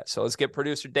enjoyed that. So let's get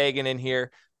producer Dagan in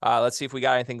here. Let's see if we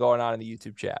got anything going on in the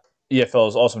YouTube chat. Yeah,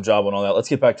 fellas, awesome job on all that. Let's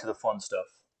get back to the fun stuff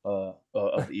of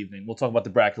the evening. We'll talk about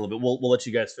the bracket a little bit. We'll let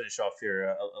you guys finish off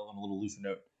here on a little looser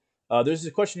note. There's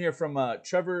a question here from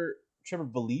Trevor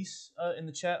Valise in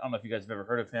the chat. I don't know if you guys have ever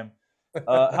heard of him.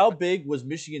 How big was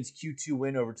Michigan's Q2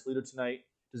 win over Toledo tonight?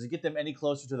 Does it get them any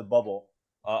closer to the bubble?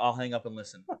 I'll hang up and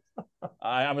listen.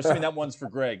 I'm assuming that one's for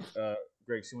Greg.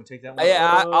 Greg, so you want to take that one?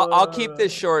 Yeah, I'll keep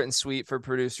this short and sweet for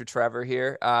producer Trevor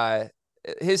here.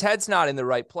 His head's not in the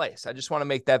right place. I just want to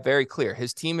make that very clear.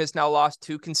 His team has now lost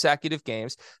 2 consecutive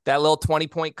games. That little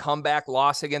 20-point comeback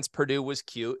loss against Purdue was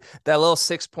cute. That little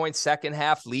 6-point second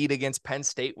half lead against Penn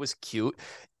State was cute.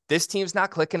 This team's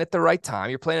not clicking at the right time.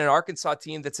 You're playing an Arkansas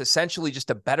team that's essentially just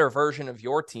a better version of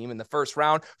your team in the first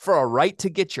round for a right to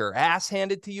get your ass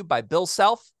handed to you by Bill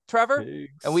Self, Trevor.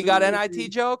 And we got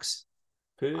NIT jokes.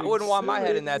 I wouldn't want my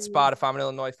head in that spot if I'm an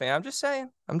Illinois fan. I'm just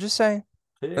saying.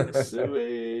 Pig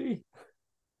suey.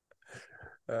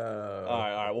 All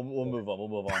right. We'll move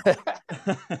on.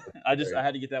 I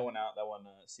had to get that one out. That one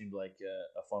seemed like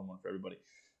a fun one for everybody.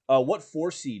 What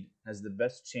 4 seed has the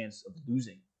best chance of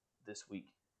losing this week?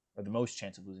 Or the most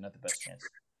chance of losing, not the best chance?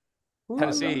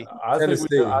 Tennessee.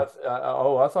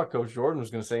 I thought Coach Jordan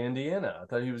was going to say Indiana. I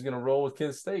thought he was going to roll with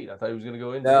Kent State. I thought he was going to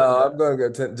go Indiana. No, I'm going to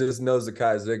go just knows the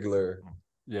Kai Ziegler.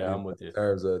 Yeah, I'm with you. In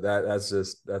terms of that,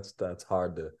 that's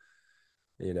hard to,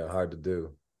 hard to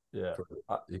do. Yeah,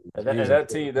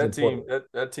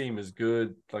 that team is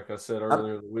good. Like I said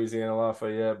earlier, Louisiana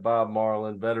Lafayette, Bob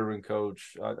Marlin, veteran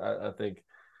coach. I think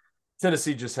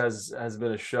Tennessee just has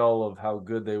been a shell of how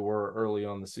good they were early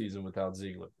on the season without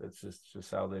Ziegler. That's just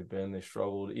how they've been. They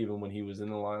struggled even when he was in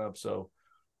the lineup. So,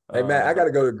 hey Matt, I got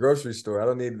to go to the grocery store. I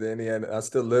don't need the Indiana. I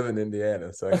still live in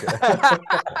Indiana, so I can.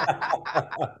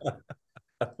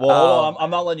 Well, hold on. I'm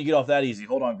not letting you get off that easy.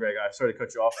 Hold on, Greg. I started to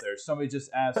cut you off there. Somebody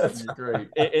just asked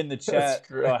in the chat,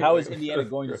 how is Indiana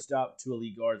going to stop 2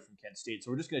 elite guards from Kent State? So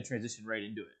we're just going to transition right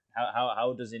into it.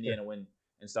 How does Indiana win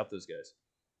and stop those guys?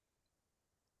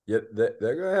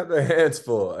 they're gonna have their hands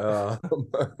full.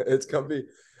 It's gonna be.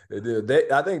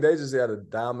 I think they just got to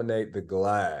dominate the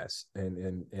glass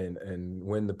and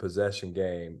win the possession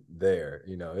game there.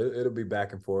 It'll be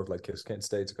back and forth. Like Kent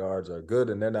State's guards are good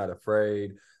and they're not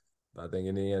afraid. I think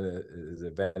Indiana is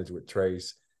advantage with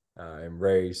Trace and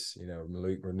Race.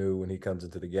 Malik Renew when he comes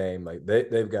into the game, like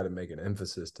they've got to make an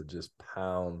emphasis to just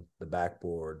pound the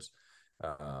backboards.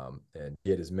 And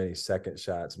get as many second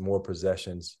shots, more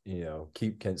possessions,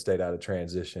 keep Kent State out of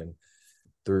transition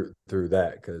through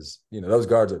that. Because, those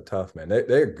guards are tough, man.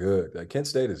 They're good. Like Kent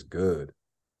State is good.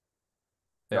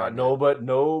 Yeah,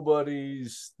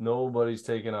 nobody's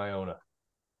taking Iona.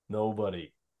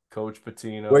 Nobody. Coach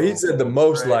Pitino. Well, he said the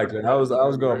most likely. I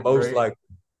was going most likely.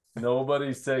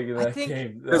 Nobody's taking that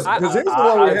game. Because here's the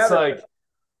one we have. Like,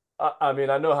 I mean,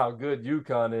 I know how good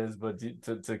UConn is, but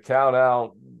to count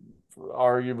out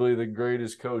arguably the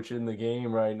greatest coach in the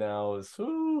game right now is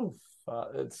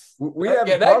we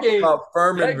haven't talked about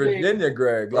Furman, Virginia,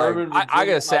 Greg. Like, I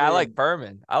gotta say, I like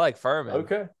Furman.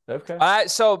 Okay.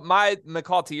 So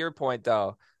McCall, to your point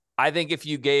though, I think if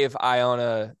you gave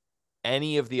Iona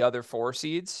any of the other 4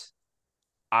 seeds,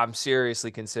 I'm seriously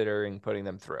considering putting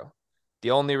them through.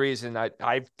 The only reason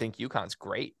I think UConn's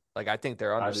great. Like, I think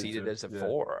they're underseeded as a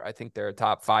 4. I think they're a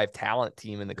top 5 talent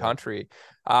team in the country.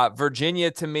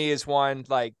 Virginia, to me, is one,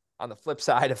 like, on the flip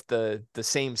side of the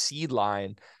same seed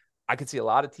line. I could see a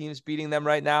lot of teams beating them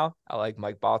right now. I like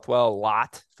Mike Bothwell a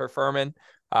lot for Furman.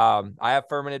 I have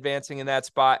Furman advancing in that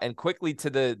spot. And quickly to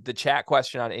the chat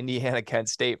question on Indiana-Kent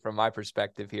State from my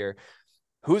perspective here.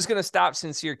 Who's going to stop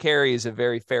Sincere Carey is a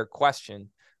very fair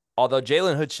question. Although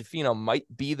Jalen Hood-Schifino might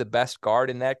be the best guard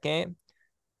in that game,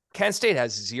 Kent State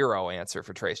has zero answer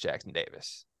for Trace Jackson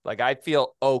Davis. Like, I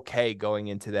feel okay going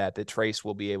into that Trace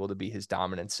will be able to be his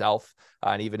dominant self.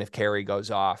 And even if Carey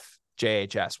goes off,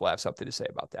 JHS will have something to say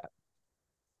about that.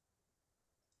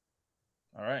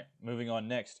 All right, moving on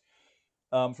next.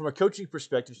 From a coaching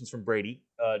perspective, since from Brady,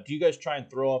 do you guys try and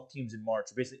throw off teams in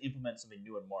March or basically implement something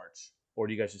new in March? Or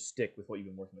do you guys just stick with what you've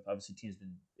been working with? Obviously, teams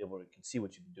been able to see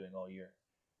what you've been doing all year.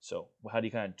 So how do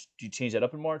you change that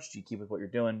up in March? Do you keep with what you're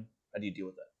doing? How do you deal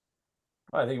with that?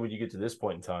 I think when you get to this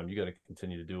point in time, you got to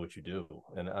continue to do what you do.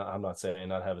 And I'm not saying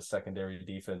not have a secondary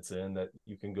defense in that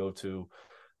you can go to,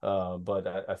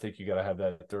 but I think you got to have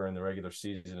that during the regular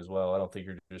season as well. I don't think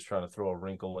you're just trying to throw a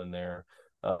wrinkle in there.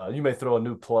 You may throw a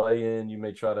new play in. You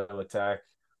may try to attack,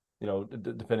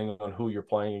 depending on who you're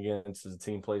playing against. As the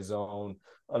team plays zone,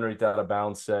 underneath out of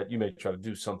bounds set, you may try to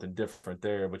do something different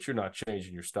there, but you're not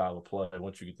changing your style of play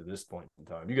once you get to this point in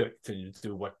time. You got to continue to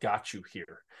do what got you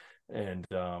here. And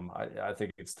I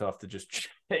think it's tough to just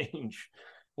change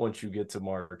once you get to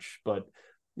March. But,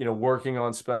 working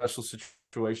on special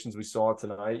situations, we saw it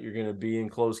tonight. You're going to be in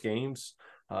close games.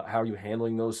 How are you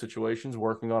handling those situations?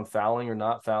 Working on fouling or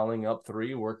not fouling up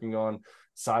 3, working on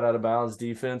side out of bounds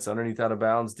defense, underneath out of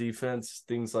bounds defense,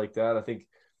 things like that. I think,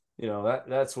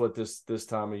 that's what this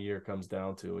time of year comes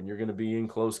down to. And you're going to be in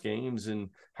close games. And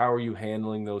how are you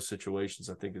handling those situations,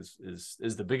 I think is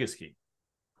the biggest key.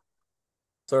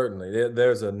 Certainly.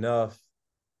 There's enough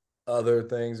other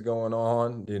things going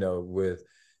on,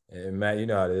 and Matt, you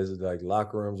know how it is. It's like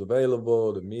locker rooms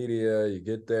available, the media, you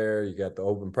get there, you got the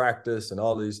open practice and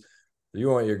all these. You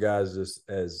want your guys just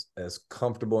as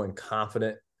comfortable and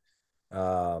confident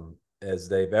as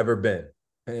they've ever been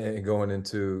going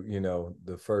into,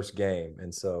 the first game.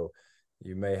 And so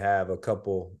you may have a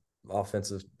couple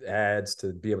offensive ads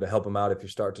to be able to help them out if you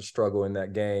start to struggle in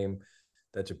that game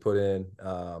that you put in.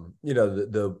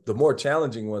 The more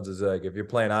challenging ones is like if you're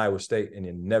playing Iowa State and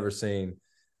you've never seen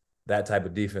that type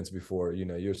of defense before,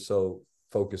 you're so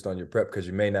focused on your prep because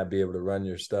you may not be able to run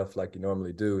your stuff like you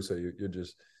normally do. So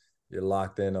you're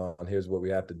locked in on here's what we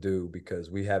have to do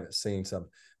because we haven't seen something.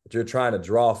 But you're trying to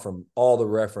draw from all the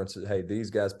references. Hey,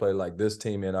 these guys play like this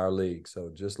team in our league.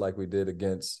 So just like we did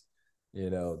against,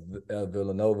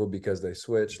 Villanova because they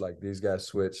switched, like these guys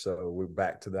switched. So we're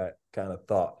back to that kind of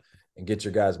thought. And get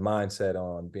your guys' mindset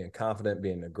on being confident,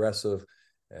 being aggressive,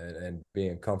 and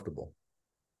being comfortable.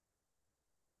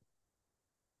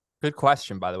 Good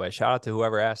question, by the way. Shout out to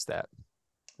whoever asked that.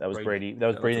 That was Brady. That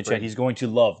was Brady in the chat. He's going to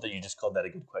love that you just called that a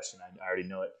good question. I already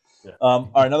know it. Yeah.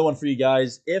 All right, another one for you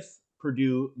guys. If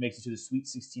Purdue makes it to the Sweet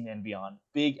 16 and beyond,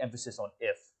 big emphasis on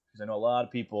if, because I know a lot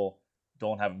of people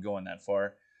don't have them going that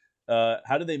far.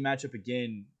 How do they match up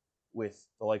again with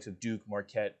the likes of Duke,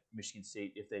 Marquette, Michigan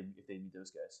State if they meet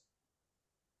those guys?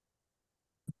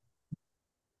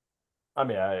 I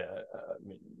mean,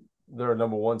 they're a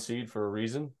number 1 seed for a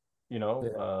reason.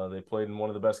 They played in one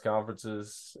of the best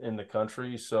conferences in the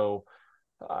country. So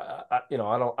I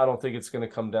don't think it's going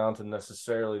to come down to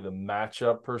necessarily the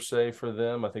matchup per se for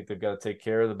them. I think they've got to take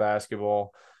care of the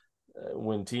basketball.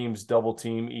 When teams double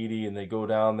team Edey and they go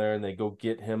down there and they go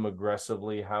get him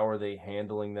aggressively, how are they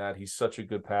handling that? He's such a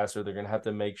good passer. They're going to have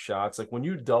to make shots. Like when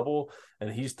you double and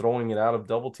he's throwing it out of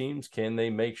double teams, can they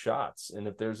make shots? And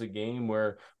if there's a game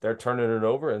where they're turning it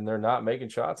over and they're not making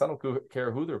shots, I don't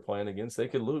care who they're playing against. They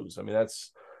could lose. I mean,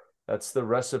 that's the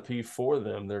recipe for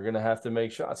them. They're going to have to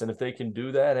make shots. And if they can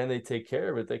do that and they take care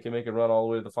of it, they can make it run all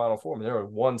the way to the Final Four. I mean, they're a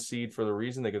 1 seed for the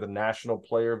reason. They get the National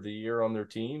Player of the Year on their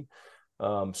team.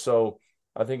 So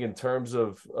I think in terms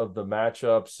of the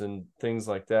matchups and things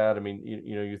like that, I mean,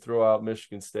 you throw out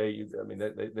Michigan State.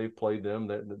 They played them.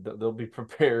 They'll be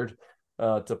prepared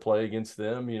to play against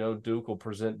them. Duke will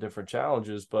present different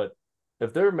challenges, but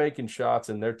if they're making shots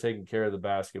and they're taking care of the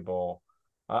basketball,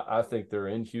 I think they're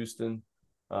in Houston.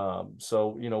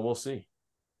 So we'll see.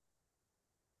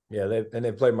 Yeah,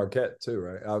 they played Marquette too,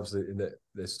 right? Obviously,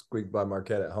 they squeaked by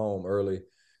Marquette at home early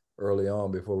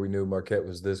on before we knew Marquette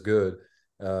was this good.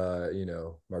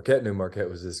 Marquette knew Marquette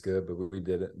was this good, but we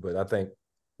didn't. But I think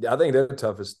they're the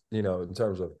toughest, in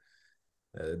terms of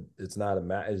it's not a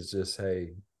match. It's just,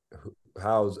 hey,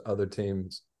 how's other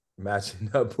teams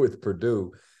matching up with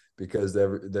Purdue? Because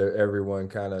everyone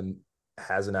kind of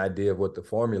has an idea of what the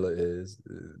formula is.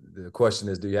 The question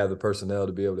is, do you have the personnel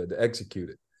to be able to execute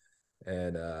it?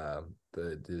 And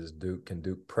can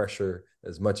Duke pressure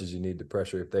as much as you need to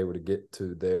pressure if they were to get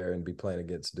to there and be playing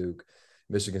against Duke?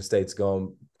 Michigan State's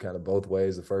gone kind of both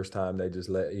ways. The first time they just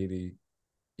let Edey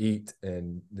eat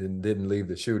and then didn't leave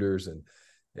the shooters, and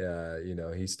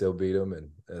he still beat them, and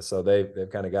so they've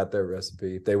kind of got their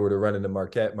recipe. If they were to run into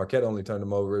Marquette only turned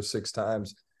them over 6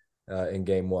 times in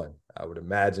game 1. I would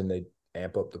imagine they'd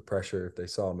amp up the pressure if they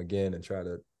saw them again and try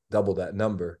to double that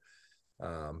number.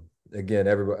 Again,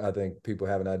 I think people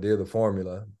have an idea of the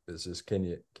formula. It's just, can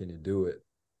you do it?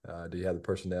 Do you have the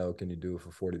personnel? Can you do it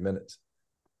for 40 minutes?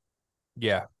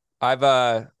 Yeah.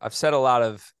 I've said a lot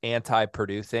of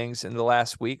anti-Purdue things in the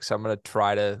last week, so I'm going to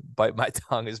try to bite my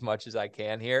tongue as much as I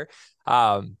can here.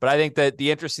 But I think that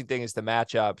the interesting thing is the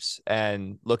matchups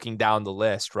and looking down the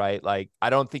list, right? Like, I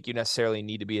don't think you necessarily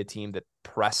need to be a team that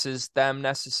presses them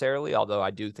necessarily, although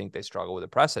I do think they struggle with the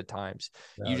press at times.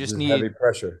 You just need heavy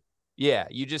pressure. Yeah,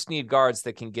 you just need guards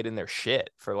that can get in their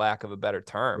shit, for lack of a better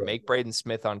term. Right. Make Braden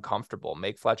Smith uncomfortable,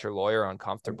 make Fletcher Loyer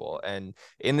uncomfortable. And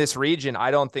in this region,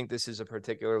 I don't think this is a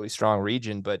particularly strong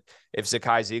region, but if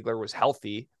Zakai Ziegler was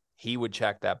healthy, he would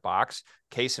check that box.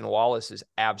 Cason Wallace is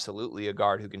absolutely a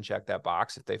guard who can check that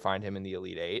box if they find him in the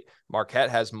Elite 8. Marquette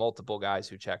has multiple guys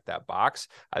who check that box.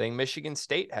 I think Michigan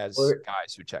State has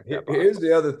guys who check that box. Here's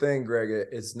the other thing, Greg.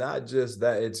 It's not just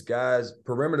that. It's guys,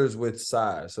 perimeters with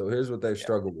size. So here's what they've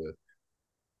struggled with.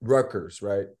 Rutgers,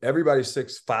 right? Everybody's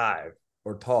 6'5"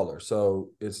 or taller. So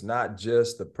it's not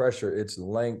just the pressure, it's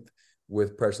length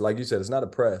with pressure. Like you said, it's not a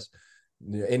press.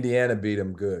 Indiana beat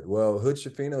them good. Well, Hood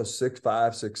Schifino's 6'5",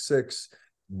 6'6".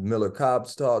 Miller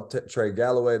Cobb's tall, Trey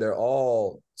Galloway, they're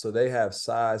all – so they have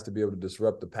size to be able to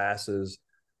disrupt the passes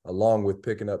along with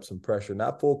picking up some pressure,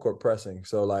 not full court pressing.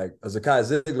 So like Zakai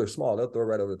Ziegler's small. They'll throw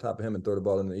right over the top of him and throw the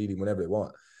ball in the Edey whenever they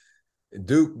want.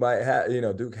 Duke might have,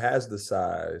 Duke has the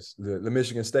size. The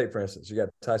Michigan State, for instance, you got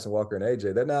Tyson Walker and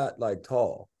AJ. They're not like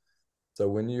tall. So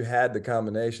when you had the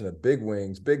combination of big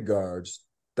wings, big guards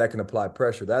that can apply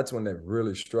pressure, that's when they've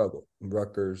really struggled.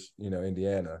 Rutgers,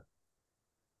 Indiana.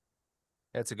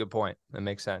 That's a good point. That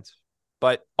makes sense.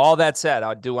 But all that said,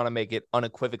 I do want to make it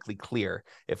unequivocally clear,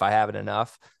 if I haven't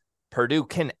enough, Purdue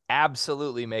can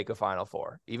absolutely make a Final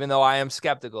Four. Even though I am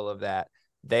skeptical of that,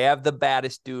 they have the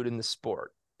baddest dude in the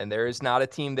sport. And there is not a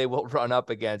team they will run up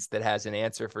against that has an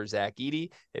answer for Zach Edey.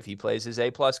 If he plays his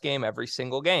A-plus game every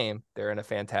single game, they're in a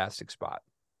fantastic spot.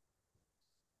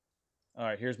 All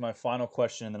right, here's my final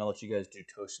question, and then I'll let you guys do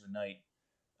Toast of the Night.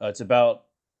 It's about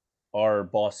our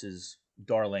boss's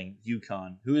darling,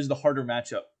 UConn. Who is the harder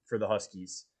matchup for the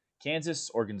Huskies, Kansas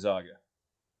or Gonzaga?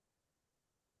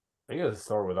 I got to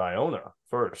start with Iona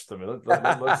first. I mean,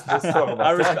 let's talk about.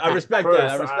 I respect first.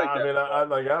 that. I respect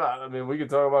that. I mean, we could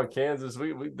talk about Kansas.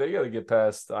 They got to get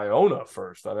past Iona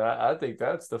first. I mean, I think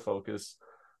that's the focus.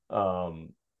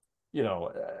 Everyone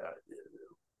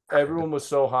was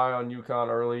so high on UConn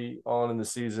early on in the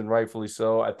season, rightfully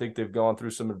so. I think they've gone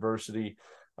through some adversity.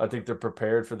 I think they're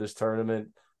prepared for this tournament.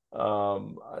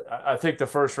 I think the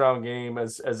first round game,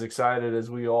 as excited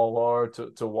as we all are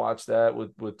to watch that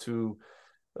with two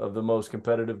of the most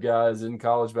competitive guys in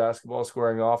college basketball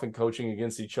squaring off and coaching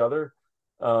against each other.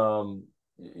 If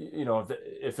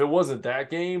it wasn't that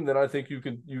game, then I think you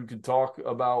could talk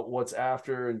about what's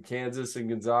after in Kansas and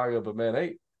Gonzaga. But man,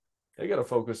 hey, they got to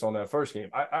focus on that first game.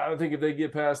 I think if they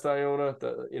get past Iona,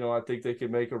 I think they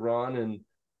could make a run. And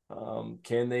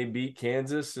can they beat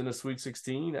Kansas in a Sweet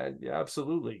 16? Yeah,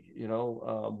 absolutely.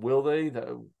 Will they?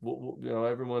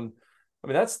 Everyone. I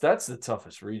mean, that's the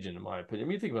toughest region in my opinion. I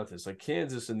mean, think about this: like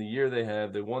Kansas in the year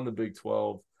they won the Big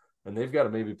 12, and they've got to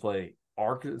maybe play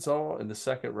Arkansas in the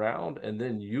second round, and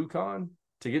then UConn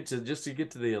to get to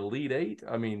the Elite Eight.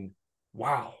 I mean,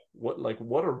 wow, what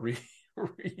a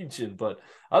region. But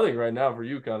I think right now for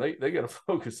UConn, they got to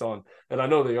focus on, and I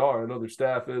know they are. I know their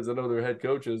staff is. I know their head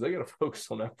coaches. They got to focus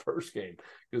on that first game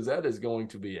because that is going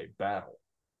to be a battle.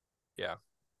 Yeah.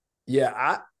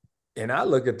 Yeah, I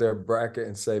look at their bracket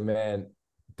and say, man,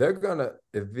 they're gonna,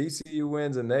 if VCU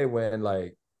wins and they win,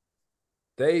 like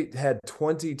they had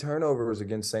 20 turnovers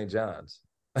against St. John's.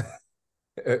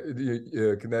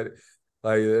 Connecticut,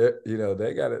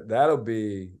 they got it. That'll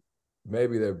be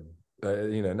maybe their, not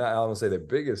I don't want to say their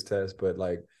biggest test, but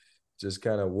like just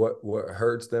kind of what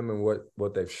hurts them and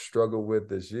what they've struggled with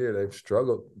this year. They've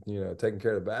struggled, taking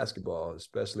care of the basketball,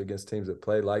 especially against teams that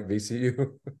play like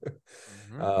VCU.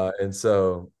 Mm-hmm. And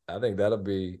so I think that'll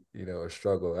be, a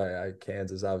struggle.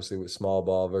 Kansas obviously with small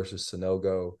ball versus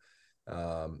Sunogo.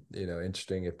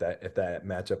 Interesting if that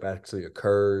matchup actually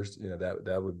occurs.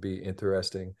 That would be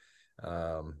interesting.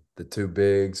 The two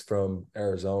bigs from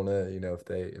Arizona, if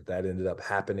that ended up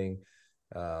happening.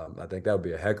 I think that would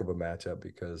be a heck of a matchup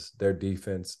because their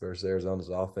defense versus Arizona's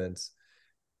offense.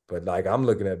 But like I'm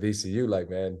looking at VCU, like,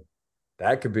 man,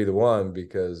 that could be the one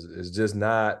because it's just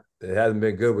not. It hasn't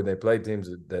been good when they play teams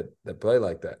that play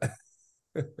like that.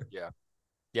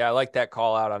 Yeah, I like that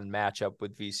call out on matchup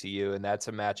with VCU, and that's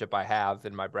a matchup I have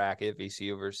in my bracket: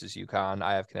 VCU versus UConn.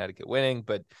 I have Connecticut winning,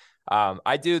 but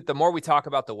I do. The more we talk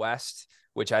about the West,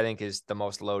 which I think is the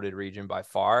most loaded region by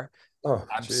far.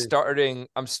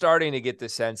 I'm starting to get the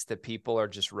sense that people are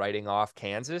just writing off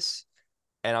Kansas,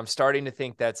 and I'm starting to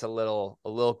think that's a little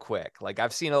quick. Like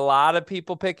I've seen a lot of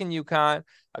people picking UConn.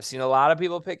 I've seen a lot of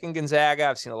people picking Gonzaga.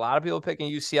 I've seen a lot of people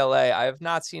picking UCLA. I have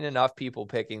not seen enough people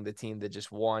picking the team that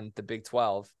just won the Big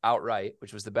 12 outright,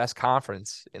 which was the best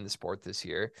conference in the sport this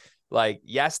year. Like,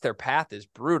 yes, their path is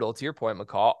brutal. To your point,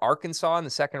 McCall, Arkansas in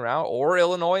the second round or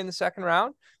Illinois in the second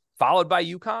round, followed by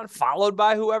UConn, followed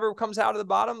by whoever comes out of the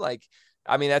bottom. Like,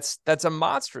 I mean, that's a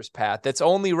monstrous path that's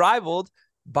only rivaled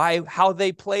by how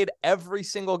they played every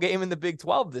single game in the Big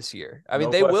 12 this year. I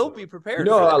mean, they will be prepared.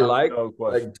 I like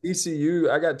TCU.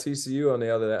 I got TCU on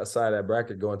the other side of that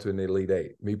bracket going to an Elite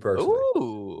Eight, me personally.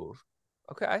 Ooh,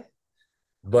 okay.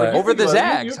 But over the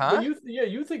Zags, huh? But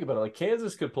you think about it. Like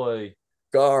Kansas could play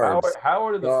guards.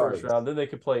 Howard in the first round. Then they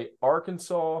could play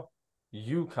Arkansas,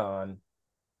 UConn,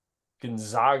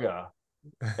 Gonzaga,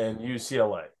 and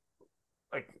UCLA.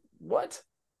 Like, what?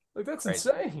 Like, that's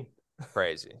insane.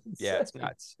 Crazy. Yeah, it's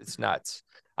nuts. It's nuts.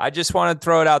 I just want to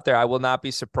throw it out there. I will not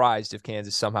be surprised if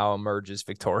Kansas somehow emerges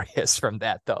victorious from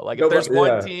that, though. Like, if there's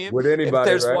one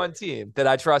team that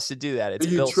I trust to do that, it's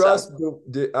do you Bill trust?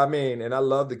 And I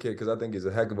love the kid because I think he's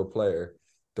a heck of a player.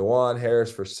 DeJuan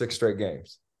Harris for 6 straight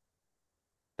games.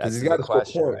 That's he's got to score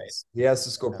question, points. Right? He has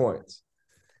to score points.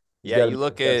 Yeah,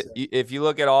 if you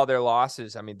look at all their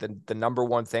losses, I mean, the number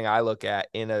one thing I look at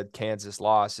in a Kansas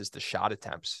loss is the shot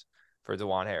attempts for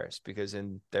DeJuan Harris, because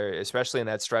especially in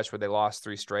that stretch where they lost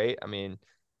 3 straight, I mean,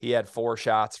 he had 4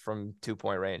 shots from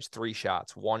 2-point range, 3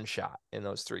 shots, 1 shot in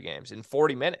those 3 games in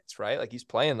 40 minutes, right? Like he's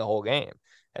playing the whole game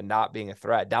and not being a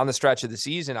threat. Down the stretch of the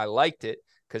season, I liked it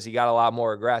because he got a lot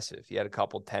more aggressive. He had a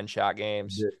couple 10-shot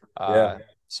games.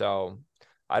 So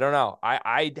I don't know.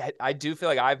 I do feel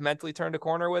like I've mentally turned a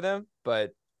corner with him,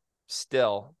 but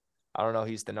still, I don't know.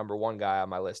 He's the number 1 guy on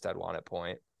my list I'd want at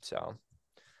point. So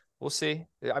we'll see.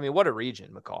 I mean, what a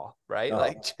region, McCall, right?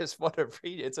 Like, just what a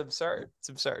region. It's absurd. It's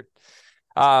absurd.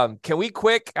 Can we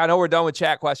I know we're done with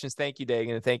chat questions. Thank you,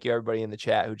 Dagan, and thank you everybody in the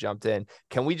chat who jumped in.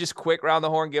 Can we just quick round the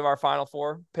horn, give our final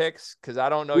 4 picks? Because I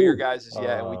don't know your guys'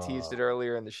 yet, and we teased it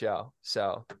earlier in the show.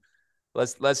 So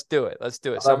let's do it. Let's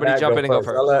do it. Somebody jump in and go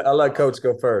first. I'll let Coach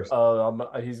go first.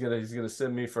 He's gonna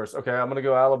send me first. Okay, I'm gonna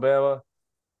go Alabama.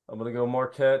 I'm gonna go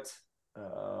Marquette.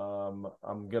 I'm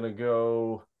gonna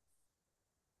go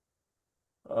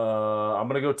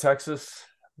Texas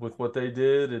with what they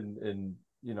did and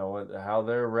how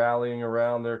they're rallying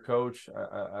around their coach.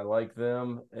 I like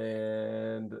them,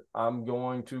 and I'm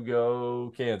going to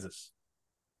go Kansas.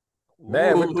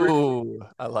 Man,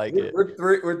 I like it.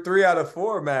 We're 3 out of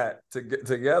 4, Matt,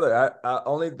 together.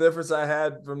 Only difference I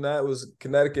had from that was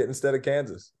Connecticut instead of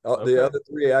Kansas. Okay. The other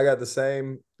 3, I got the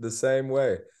same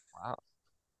way. Wow.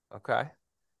 Okay.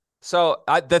 So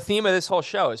the theme of this whole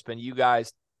show has been you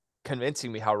guys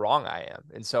convincing me how wrong I am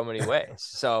in so many ways.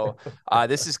 So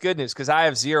this is good news because I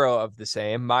have 0 of the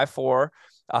same. My 4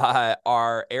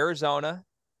 are Arizona.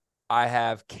 I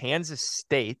have Kansas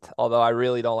State, although I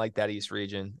really don't like that East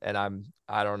region, and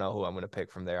I don't know who I'm going to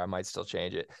pick from there. I might still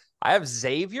change it. I have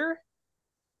Xavier,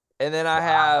 and then I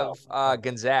have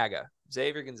Gonzaga.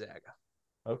 Xavier, Gonzaga.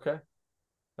 Okay.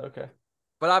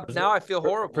 But now I feel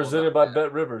horrible. Presented by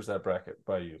Bet Rivers, that bracket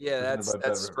by you. Yeah,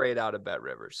 that's straight out of Bet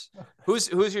Rivers. Who's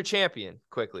your champion?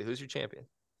 Quickly, who's your champion?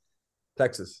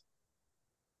 Texas.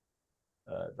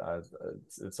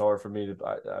 It's hard for me to.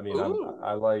 I mean,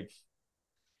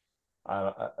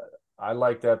 I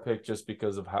like that pick just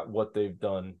because of what they've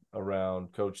done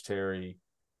around Coach Terry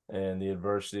and the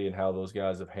adversity and how those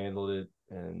guys have handled it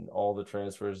and all the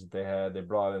transfers that they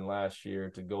brought in last year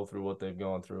to go through what they've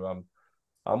gone through.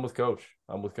 I'm with Coach.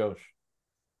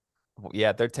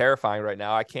 Yeah, they're terrifying right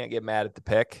now. I can't get mad at the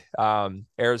pick.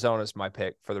 Arizona's my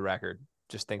pick for the record.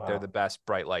 Just think they're the best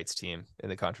bright lights team in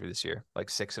the country this year. Like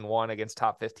 6-1 against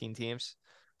top 15 teams.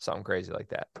 Something crazy like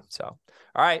that. So, all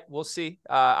right, we'll see.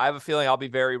 I have a feeling I'll be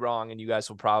very wrong, and you guys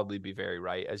will probably be very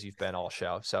right, as you've been all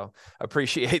show. So,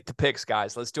 appreciate the picks,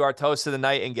 guys. Let's do our toast of the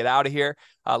night and get out of here.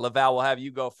 Laval, we'll have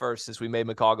you go first since we made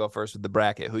McCall go first with the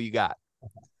bracket. Who you got?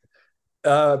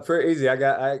 Pretty easy. I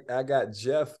got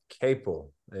Jeff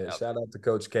Capel. Yeah, yep. Shout out to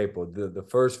Coach Capel. The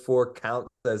first 4 count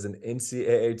as an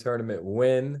NCAA tournament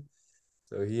win.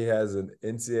 So he has an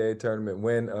NCAA tournament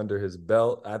win under his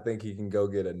belt. I think he can go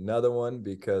get another one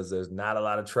because there's not a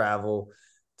lot of travel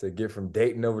to get from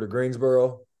Dayton over to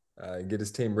Greensboro and get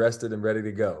his team rested and ready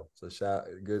to go. So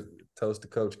good toast to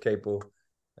Coach Capel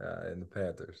and the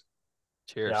Panthers.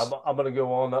 Cheers. Yeah, I'm going to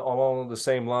go along the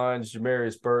same lines.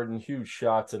 Jamarius Burton, huge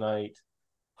shot tonight.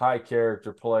 High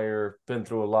character player, been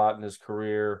through a lot in his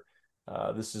career.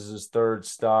 This is his 3rd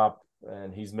stop,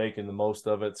 and he's making the most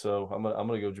of it. So I'm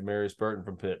gonna go Jamarius Burton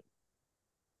from Pitt.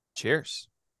 Cheers.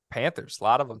 Panthers, a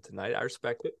lot of them tonight. I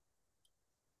respect it.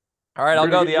 All right, I'll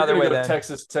go the other way then.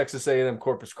 Texas A&M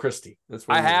Corpus Christi. That's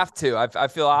what I have to. I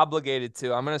feel obligated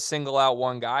to. I'm going to single out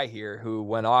one guy here who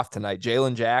went off tonight.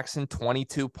 Jalen Jackson,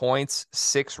 22 points,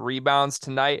 6 rebounds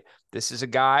tonight. This is a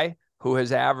guy who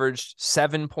has averaged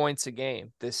 7 points a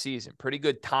game this season. Pretty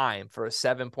good time for a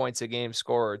 7 points a game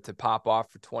scorer to pop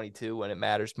off for 22 when it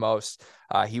matters most.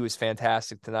 He was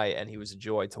fantastic tonight, and he was a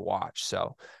joy to watch.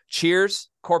 So cheers,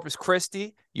 Corpus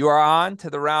Christi. You are on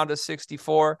to the round of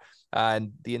 64,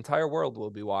 and the entire world will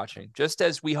be watching, just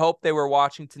as we hope they were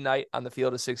watching tonight on the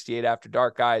field of 68 after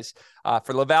dark, guys.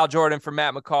 For Laval Jordan, for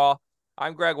Matt McCall,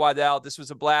 I'm Greg Waddell. This was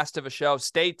a blast of a show.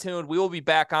 Stay tuned. We will be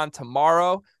back on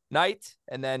tomorrow night.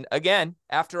 And then again,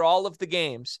 after all of the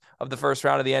games of the first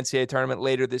round of the NCAA tournament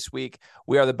later this week,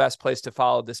 we are the best place to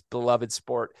follow this beloved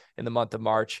sport in the month of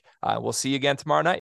March. We'll see you again tomorrow night.